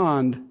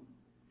respond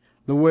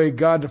the way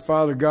God the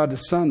Father, God the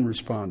Son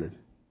responded.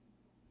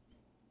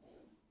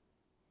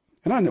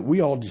 And I know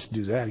we all just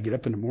do that. I get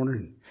up in the morning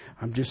and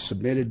I'm just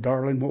submitted,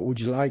 darling, what would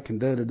you like? And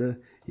da-da-da.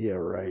 Yeah,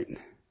 right.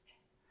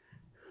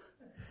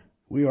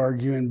 We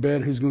argue in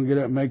bed who's going to get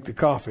up and make the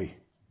coffee.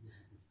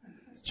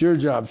 It's your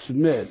job,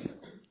 submit.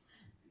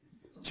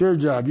 It's your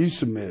job, you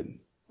submit.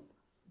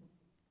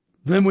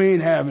 Then we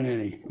ain't having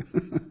any.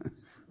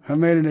 I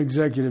made an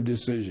executive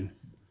decision.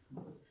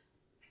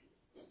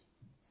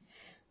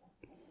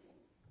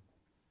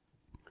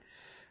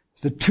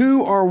 The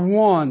two are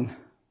one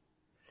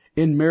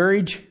in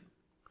marriage,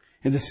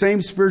 in the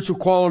same spiritual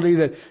quality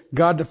that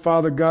God the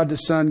Father, God the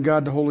Son,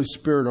 God the Holy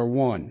Spirit are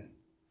one.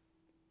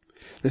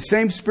 The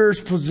same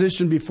spiritual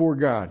position before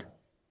God.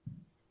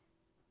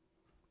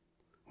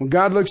 When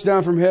God looks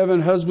down from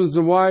heaven, husbands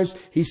and wives,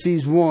 He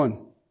sees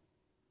one.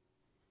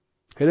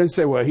 He doesn't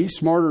say, well, he's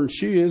smarter than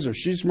she is, or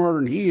she's smarter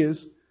than he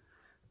is.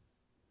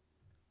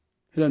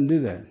 He doesn't do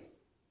that.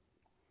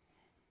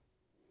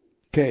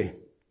 Okay.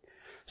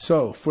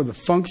 So, for the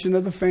function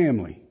of the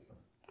family,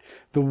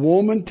 the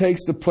woman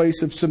takes the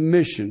place of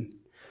submission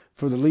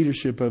for the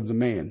leadership of the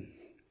man.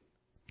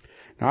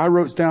 Now, I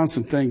wrote down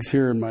some things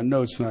here in my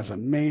notes, and I thought,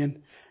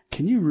 man,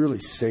 can you really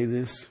say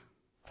this?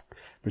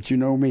 But you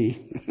know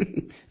me.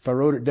 If I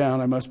wrote it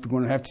down, I must be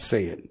going to have to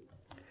say it.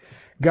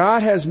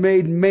 God has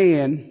made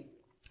man,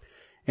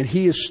 and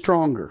he is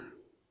stronger.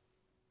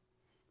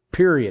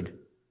 Period.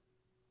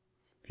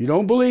 If you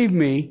don't believe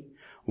me,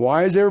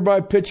 why is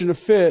everybody pitching a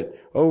fit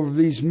over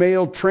these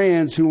male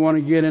trans who want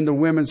to get into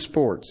women's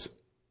sports?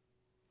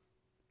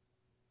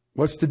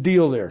 What's the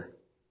deal there?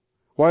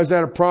 Why is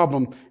that a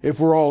problem if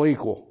we're all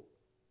equal?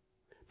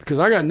 Because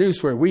I got news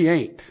for you, we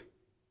ain't.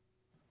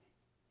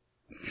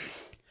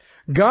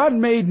 God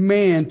made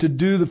man to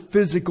do the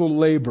physical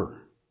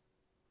labor.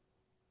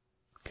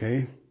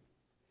 Okay?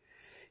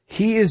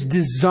 He is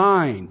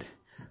designed.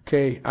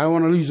 Okay, I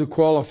want to use a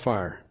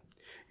qualifier.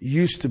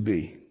 Used to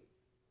be.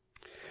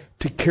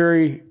 To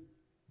carry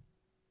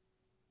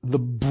the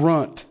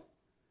brunt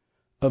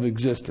of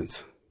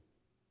existence.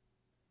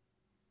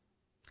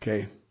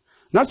 Okay?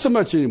 Not so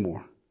much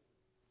anymore.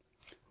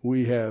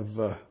 We have,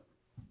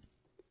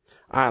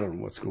 I don't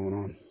know what's going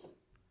on.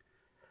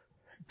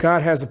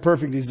 God has a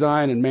perfect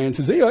design and man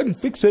says, hey, I can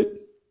fix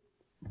it.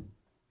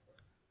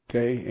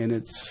 Okay, and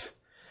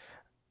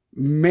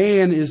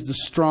man is the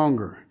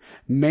stronger.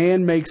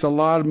 Man makes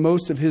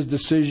most of his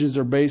decisions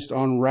are based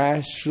on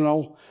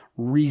rational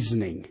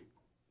reasoning.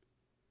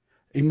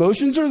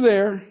 Emotions are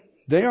there.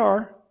 They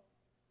are.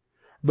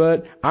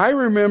 But I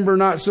remember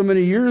not so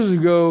many years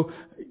ago,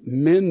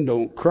 men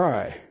don't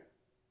cry.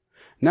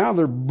 Now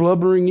they're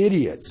blubbering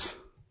idiots.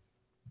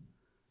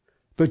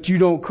 But you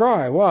don't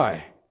cry.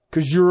 Why?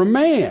 Because you're a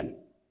man.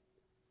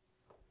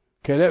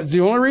 Okay, that's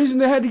the only reason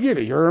they had to give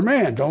it. You're a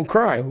man. Don't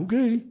cry.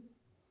 Okay.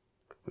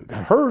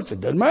 That hurts.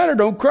 It doesn't matter.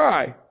 Don't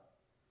cry.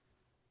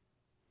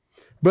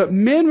 But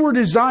men were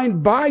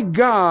designed by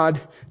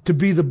God to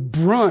be the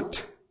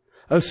brunt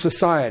of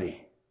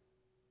society.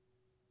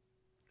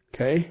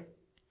 Okay?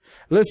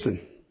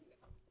 Listen.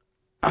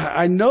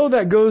 I know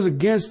that goes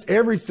against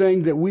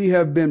everything that we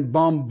have been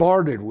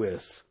bombarded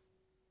with.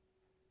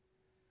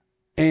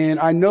 And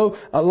I know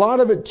a lot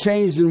of it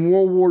changed in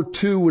World War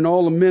II when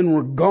all the men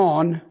were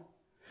gone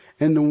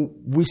and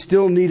we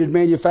still needed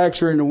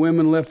manufacturing. The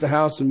women left the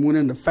house and went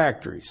into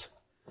factories.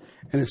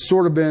 And it's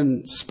sort of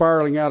been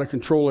spiraling out of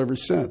control ever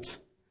since.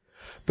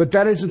 But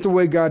that isn't the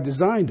way God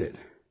designed it.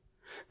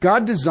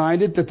 God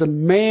designed it that the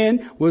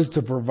man was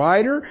the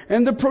provider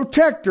and the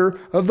protector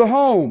of the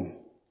home.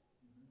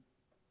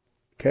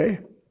 Okay?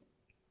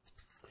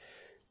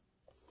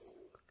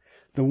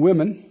 The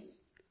women,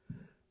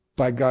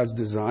 by God's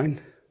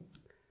design,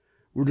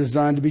 were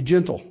designed to be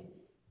gentle,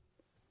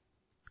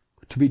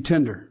 to be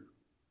tender.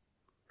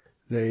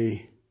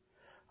 They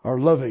are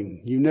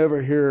loving. You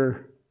never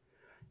hear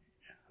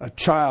a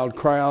child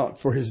cry out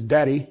for his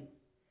daddy.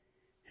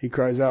 He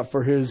cries out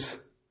for his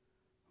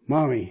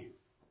mommy,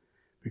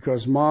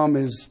 because mom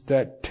is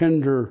that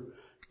tender,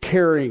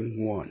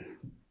 caring one.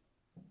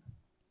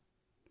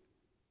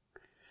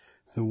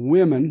 The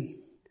women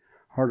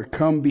are to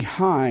come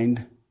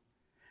behind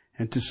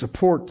and to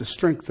support the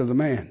strength of the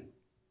man.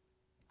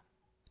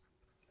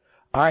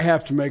 I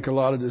have to make a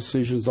lot of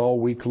decisions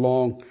all week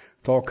long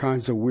with all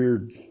kinds of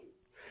weird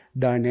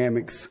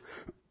dynamics.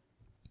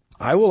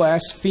 I will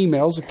ask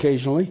females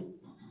occasionally,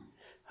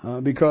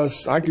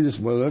 because I can just,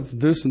 well, that's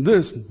this and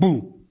this,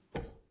 boom.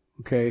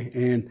 Okay,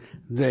 and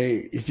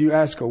if you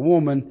ask a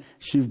woman,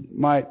 she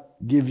might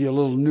give you a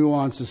little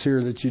nuances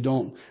here that you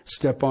don't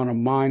step on a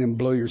mine and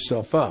blow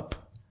yourself up.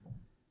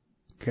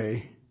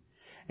 Okay,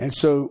 and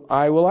so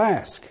I will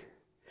ask,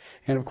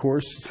 and of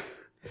course,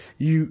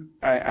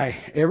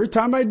 every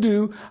time I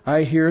do,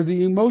 I hear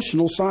the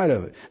emotional side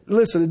of it.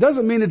 Listen, it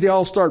doesn't mean that they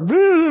all start,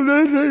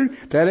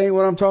 that ain't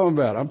what I'm talking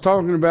about. I'm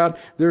talking about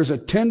there's a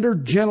tender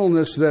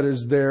gentleness that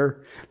is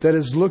there, that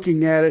is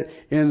looking at it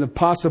in the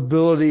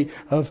possibility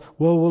of,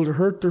 well, will it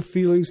hurt their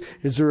feelings?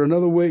 Is there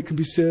another way it can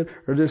be said?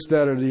 Or this,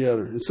 that, or the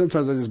other? And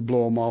sometimes I just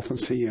blow them off and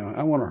say,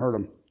 I want to hurt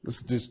them.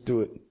 Let's just do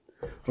it.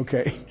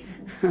 Okay.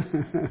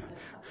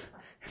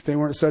 If they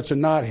weren't such a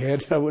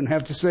knothead, I wouldn't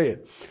have to say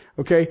it.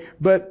 Okay,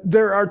 but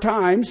there are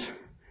times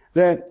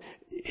that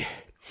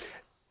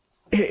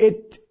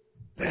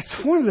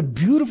that's one of the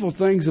beautiful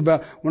things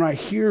about when I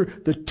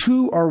hear the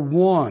two are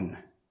one.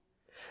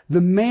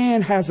 The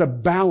man has a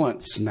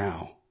balance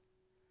now.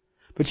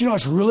 But you know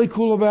what's really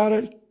cool about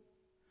it?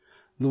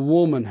 The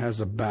woman has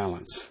a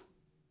balance.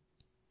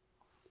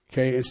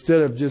 Okay,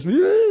 instead of just,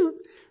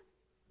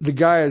 the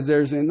guy is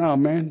there saying, no,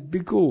 man, be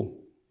cool.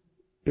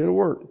 It'll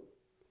work.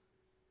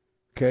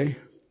 Okay?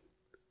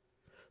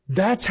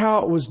 That's how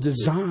it was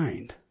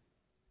designed.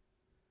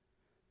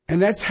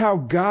 And that's how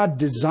God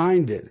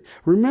designed it.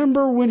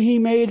 Remember when He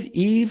made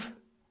Eve?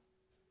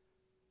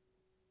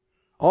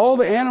 All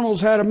the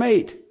animals had a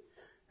mate.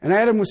 And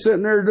Adam was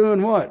sitting there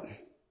doing what?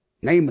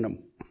 Naming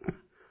them.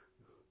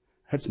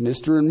 That's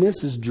Mr. and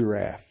Mrs.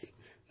 Giraffe.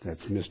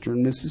 That's Mr.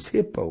 and Mrs.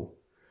 Hippo.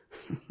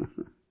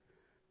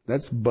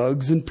 That's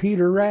Bugs and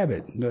Peter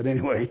Rabbit. But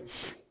anyway,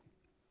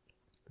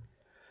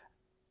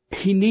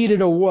 he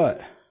needed a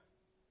what?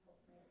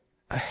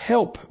 A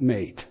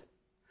helpmate.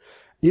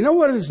 You know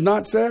what is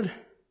not said?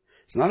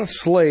 It's not a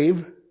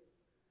slave.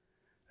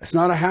 It's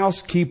not a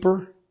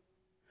housekeeper.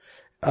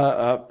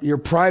 your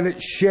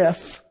private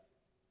chef.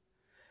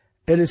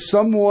 It is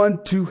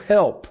someone to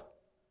help.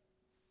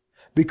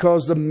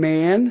 Because the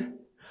man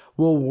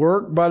will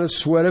work by the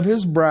sweat of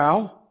his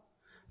brow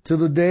till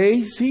the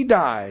days he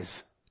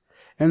dies.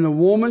 And the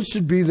woman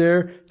should be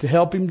there to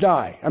help him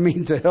die.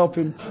 To help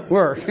him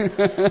work.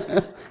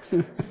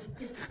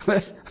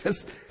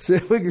 Let's see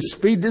if we can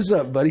speed this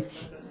up, buddy.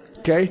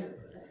 Okay?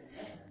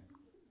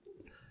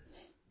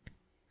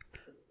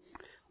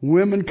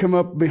 Women come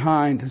up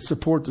behind and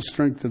support the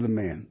strength of the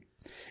man.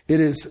 It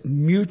is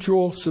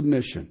mutual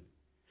submission.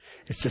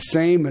 It's the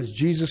same as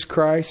Jesus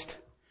Christ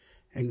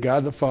and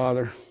God the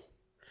Father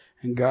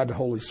and God the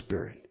Holy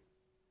Spirit.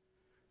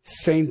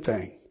 Same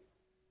thing.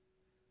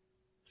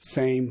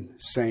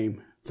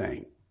 Same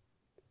thing.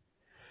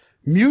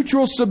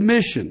 Mutual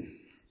submission.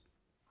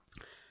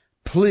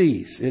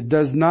 Please, it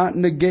does not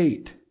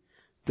negate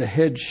the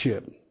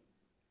headship.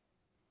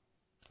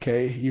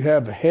 Okay, you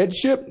have a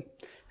headship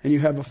and you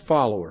have a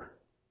follower.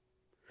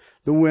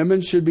 The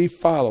women should be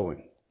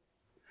following.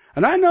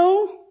 And I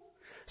know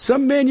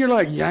some men, you're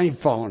like, yeah, I ain't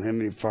following him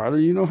any farther.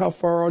 You know how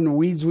far on the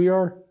weeds we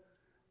are?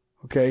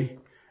 Okay.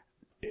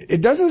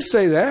 It doesn't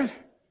say that.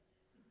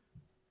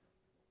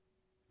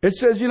 It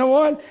says, you know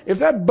what? If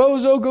that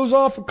bozo goes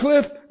off a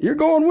cliff, you're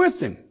going with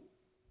him.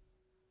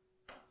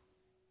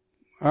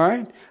 All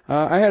right?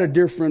 I had a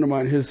dear friend of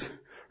mine.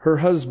 Her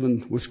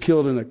husband was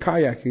killed in a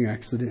kayaking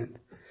accident.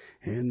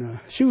 And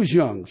she was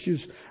young. She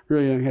was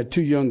really young, had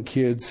 2 young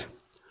kids.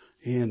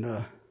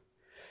 And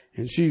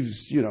she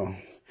was,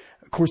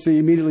 of course, they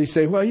immediately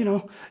say, well,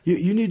 you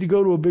need to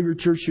go to a bigger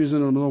church. She was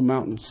in a little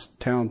mountain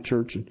town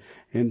church,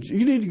 and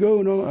you need to go.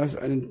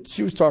 And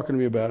she was talking to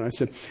me about it. I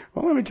said,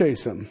 well, let me tell you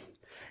something.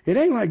 It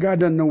ain't like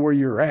God doesn't know where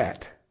you're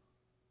at.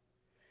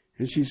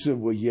 And she said,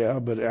 well, yeah,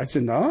 but I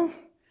said, no.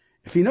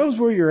 If he knows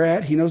where you're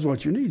at, he knows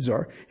what your needs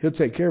are. He'll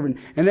take care of it.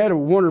 And they had a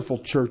wonderful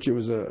church. It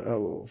was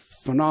a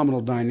phenomenal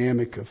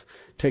dynamic of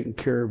taking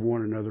care of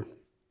one another.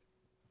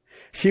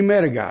 She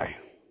met a guy.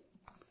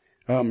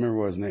 I don't remember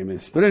what his name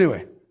is. But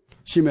anyway,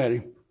 she met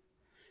him.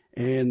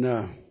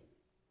 And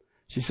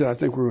she said, I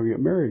think we're going to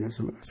get married. And I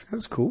said,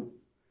 that's cool.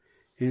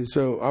 And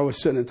so I was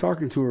sitting and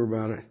talking to her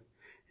about it.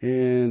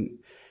 And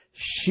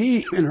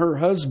she and her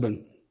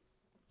husband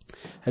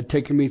had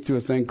taken me through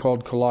a thing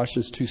called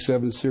Colossians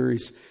 2:7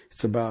 series.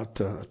 It's about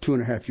a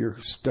 2.5-year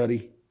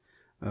study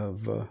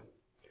of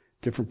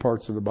different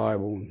parts of the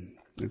Bible. And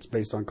it's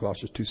based on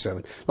Colossians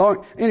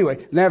 2:7.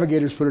 Anyway,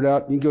 Navigators put it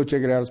out. You can go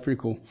check it out. It's pretty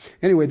cool.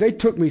 Anyway, they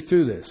took me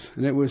through this.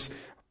 And it was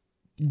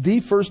the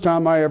first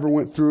time I ever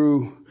went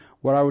through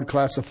what I would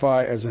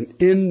classify as an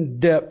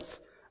in-depth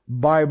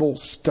Bible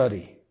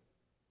study.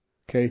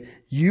 Okay?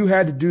 You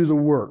had to do the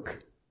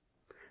work.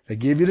 They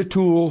gave you the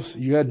tools.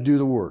 You had to do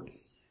the work.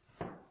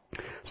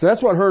 So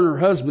that's what her and her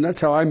husband, that's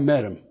how I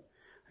met him.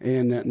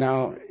 And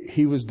now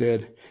he was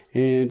dead.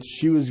 And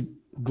she was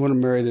going to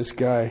marry this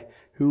guy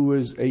who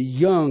was a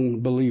young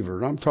believer.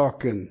 And I'm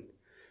talking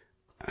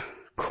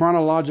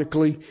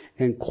chronologically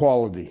and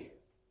quality.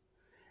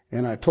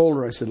 And I told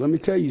her, I said, let me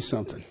tell you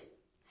something.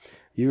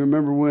 You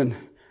remember when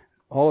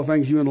all the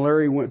things you and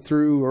Larry went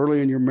through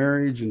early in your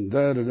marriage and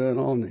da-da-da and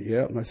all that?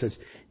 Yeah. And I said,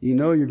 you're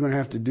going to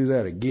have to do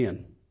that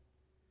again.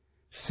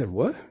 She said,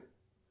 what?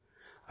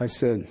 I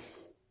said,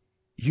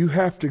 you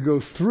have to go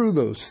through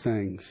those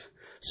things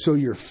so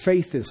your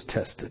faith is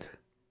tested.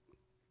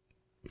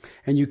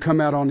 And you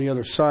come out on the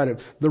other side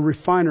of the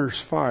refiner's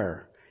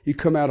fire. You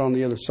come out on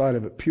the other side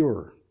of it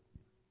pure.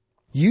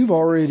 You've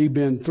already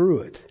been through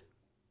it.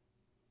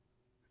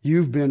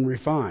 You've been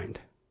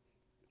refined.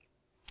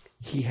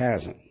 He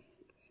hasn't.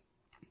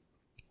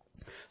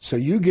 So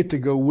you get to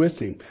go with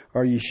him.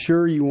 Are you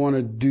sure you want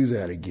to do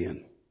that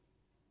again?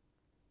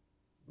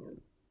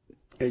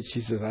 And she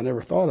says, I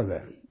never thought of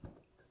that.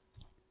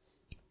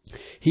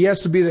 He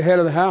has to be the head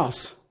of the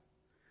house.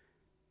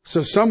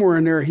 So somewhere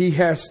in there, he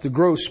has to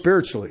grow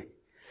spiritually.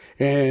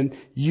 And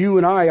you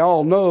and I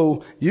all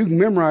know you can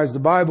memorize the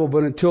Bible,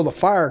 but until the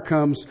fire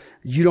comes,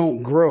 you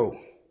don't grow.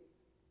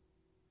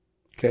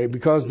 Okay,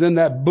 because then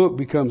that book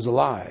becomes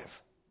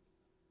alive.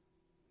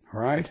 All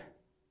right?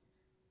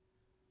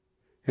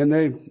 And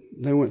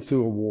they went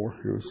through a war.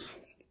 It was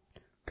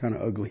kind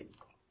of ugly.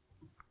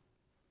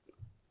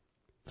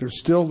 There's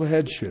still the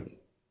headship.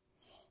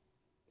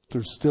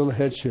 There's still the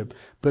headship.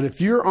 But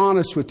if you're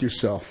honest with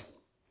yourself,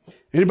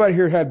 anybody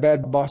here had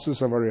bad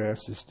bosses? I've already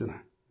asked this, didn't I?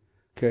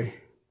 Okay.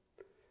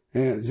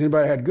 And has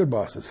anybody had good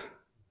bosses?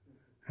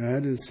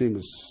 That didn't seem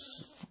as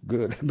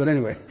good. But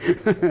anyway,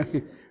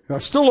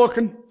 still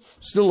looking.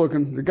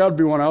 There's got to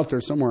be one out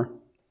there somewhere.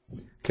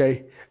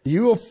 Okay.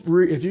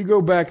 If you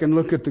go back and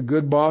look at the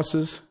good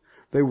bosses,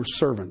 they were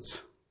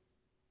servants.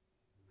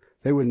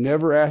 They would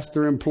never ask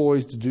their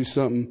employees to do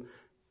something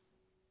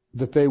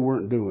that they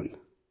weren't doing.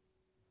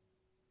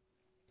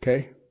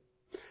 Okay?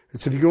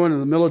 And so if you go into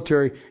the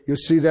military, you'll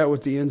see that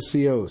with the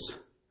NCOs.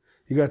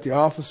 You got the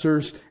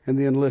officers and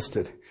the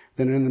enlisted.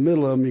 Then in the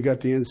middle of them, you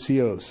got the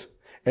NCOs.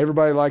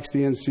 Everybody likes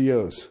the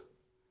NCOs.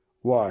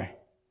 Why?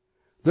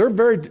 They're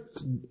very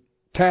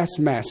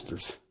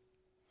taskmasters.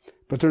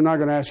 But they're not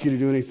going to ask you to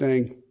do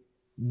anything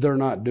they're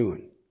not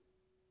doing.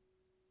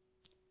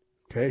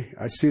 Okay?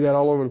 I see that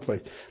all over the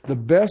place. The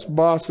best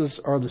bosses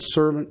are the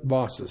servant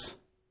bosses.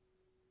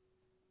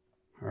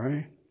 All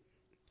right?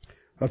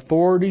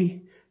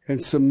 Authority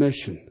and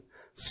submission,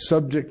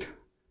 subject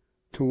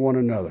to one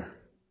another.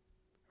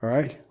 All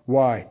right?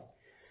 Why?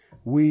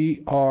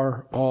 We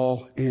are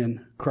all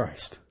in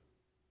Christ.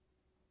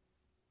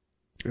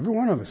 Every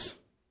one of us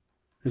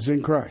is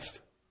in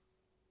Christ.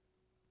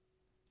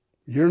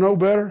 You're no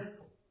better.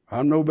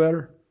 I'm no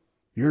better.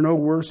 You're no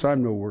worse.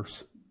 I'm no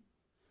worse.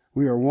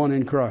 We are one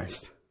in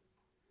Christ.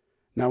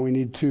 Now we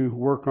need to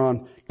work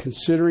on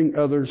considering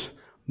others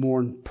more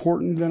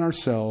important than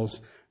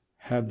ourselves,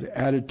 have the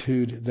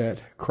attitude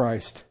that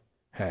Christ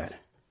had.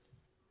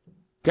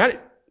 Got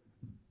it?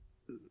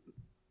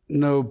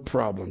 No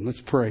problem.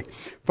 Let's pray.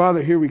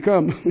 Father, here we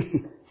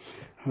come.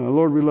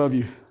 Lord, we love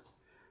you.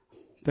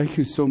 Thank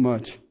you so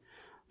much.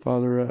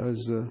 Father,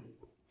 as I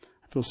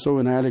feel so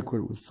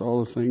inadequate with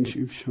all the things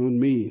you've shown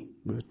me.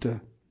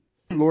 But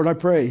Lord, I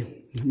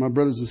pray that my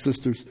brothers and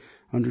sisters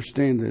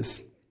understand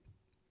this.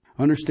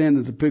 Understand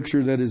that the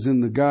picture that is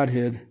in the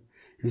Godhead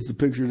is the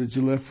picture that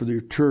you left for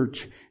your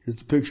church, is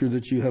the picture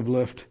that you have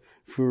left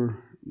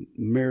for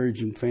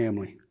marriage and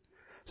family.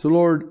 So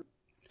Lord,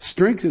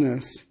 strengthen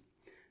us,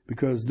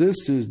 because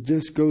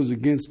this goes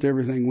against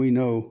everything we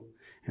know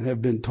and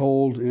have been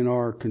told and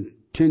are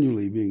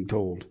continually being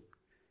told.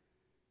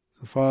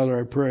 So Father,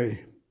 I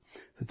pray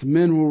that the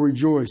men will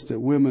rejoice that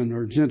women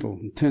are gentle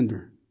and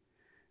tender.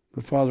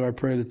 But Father, I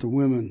pray that the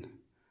women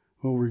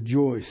will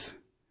rejoice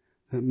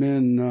that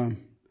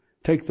men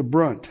take the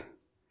brunt,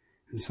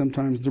 and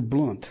sometimes they're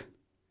blunt.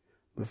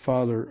 But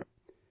Father,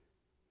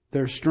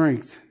 their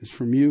strength is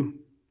from you,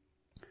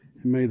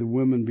 and may the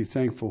women be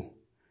thankful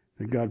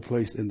that God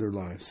placed in their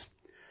lives.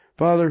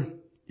 Father,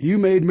 you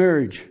made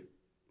marriage.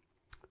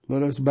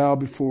 Let us bow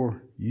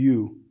before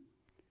you,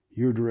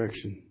 your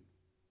direction.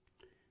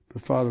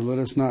 But Father, let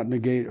us not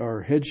negate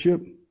our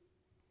headship,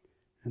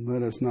 and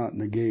let us not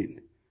negate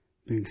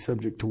being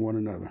subject to one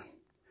another.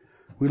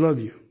 We love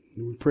you,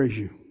 and we praise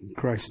you in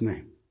Christ's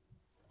name.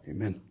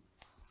 Amen.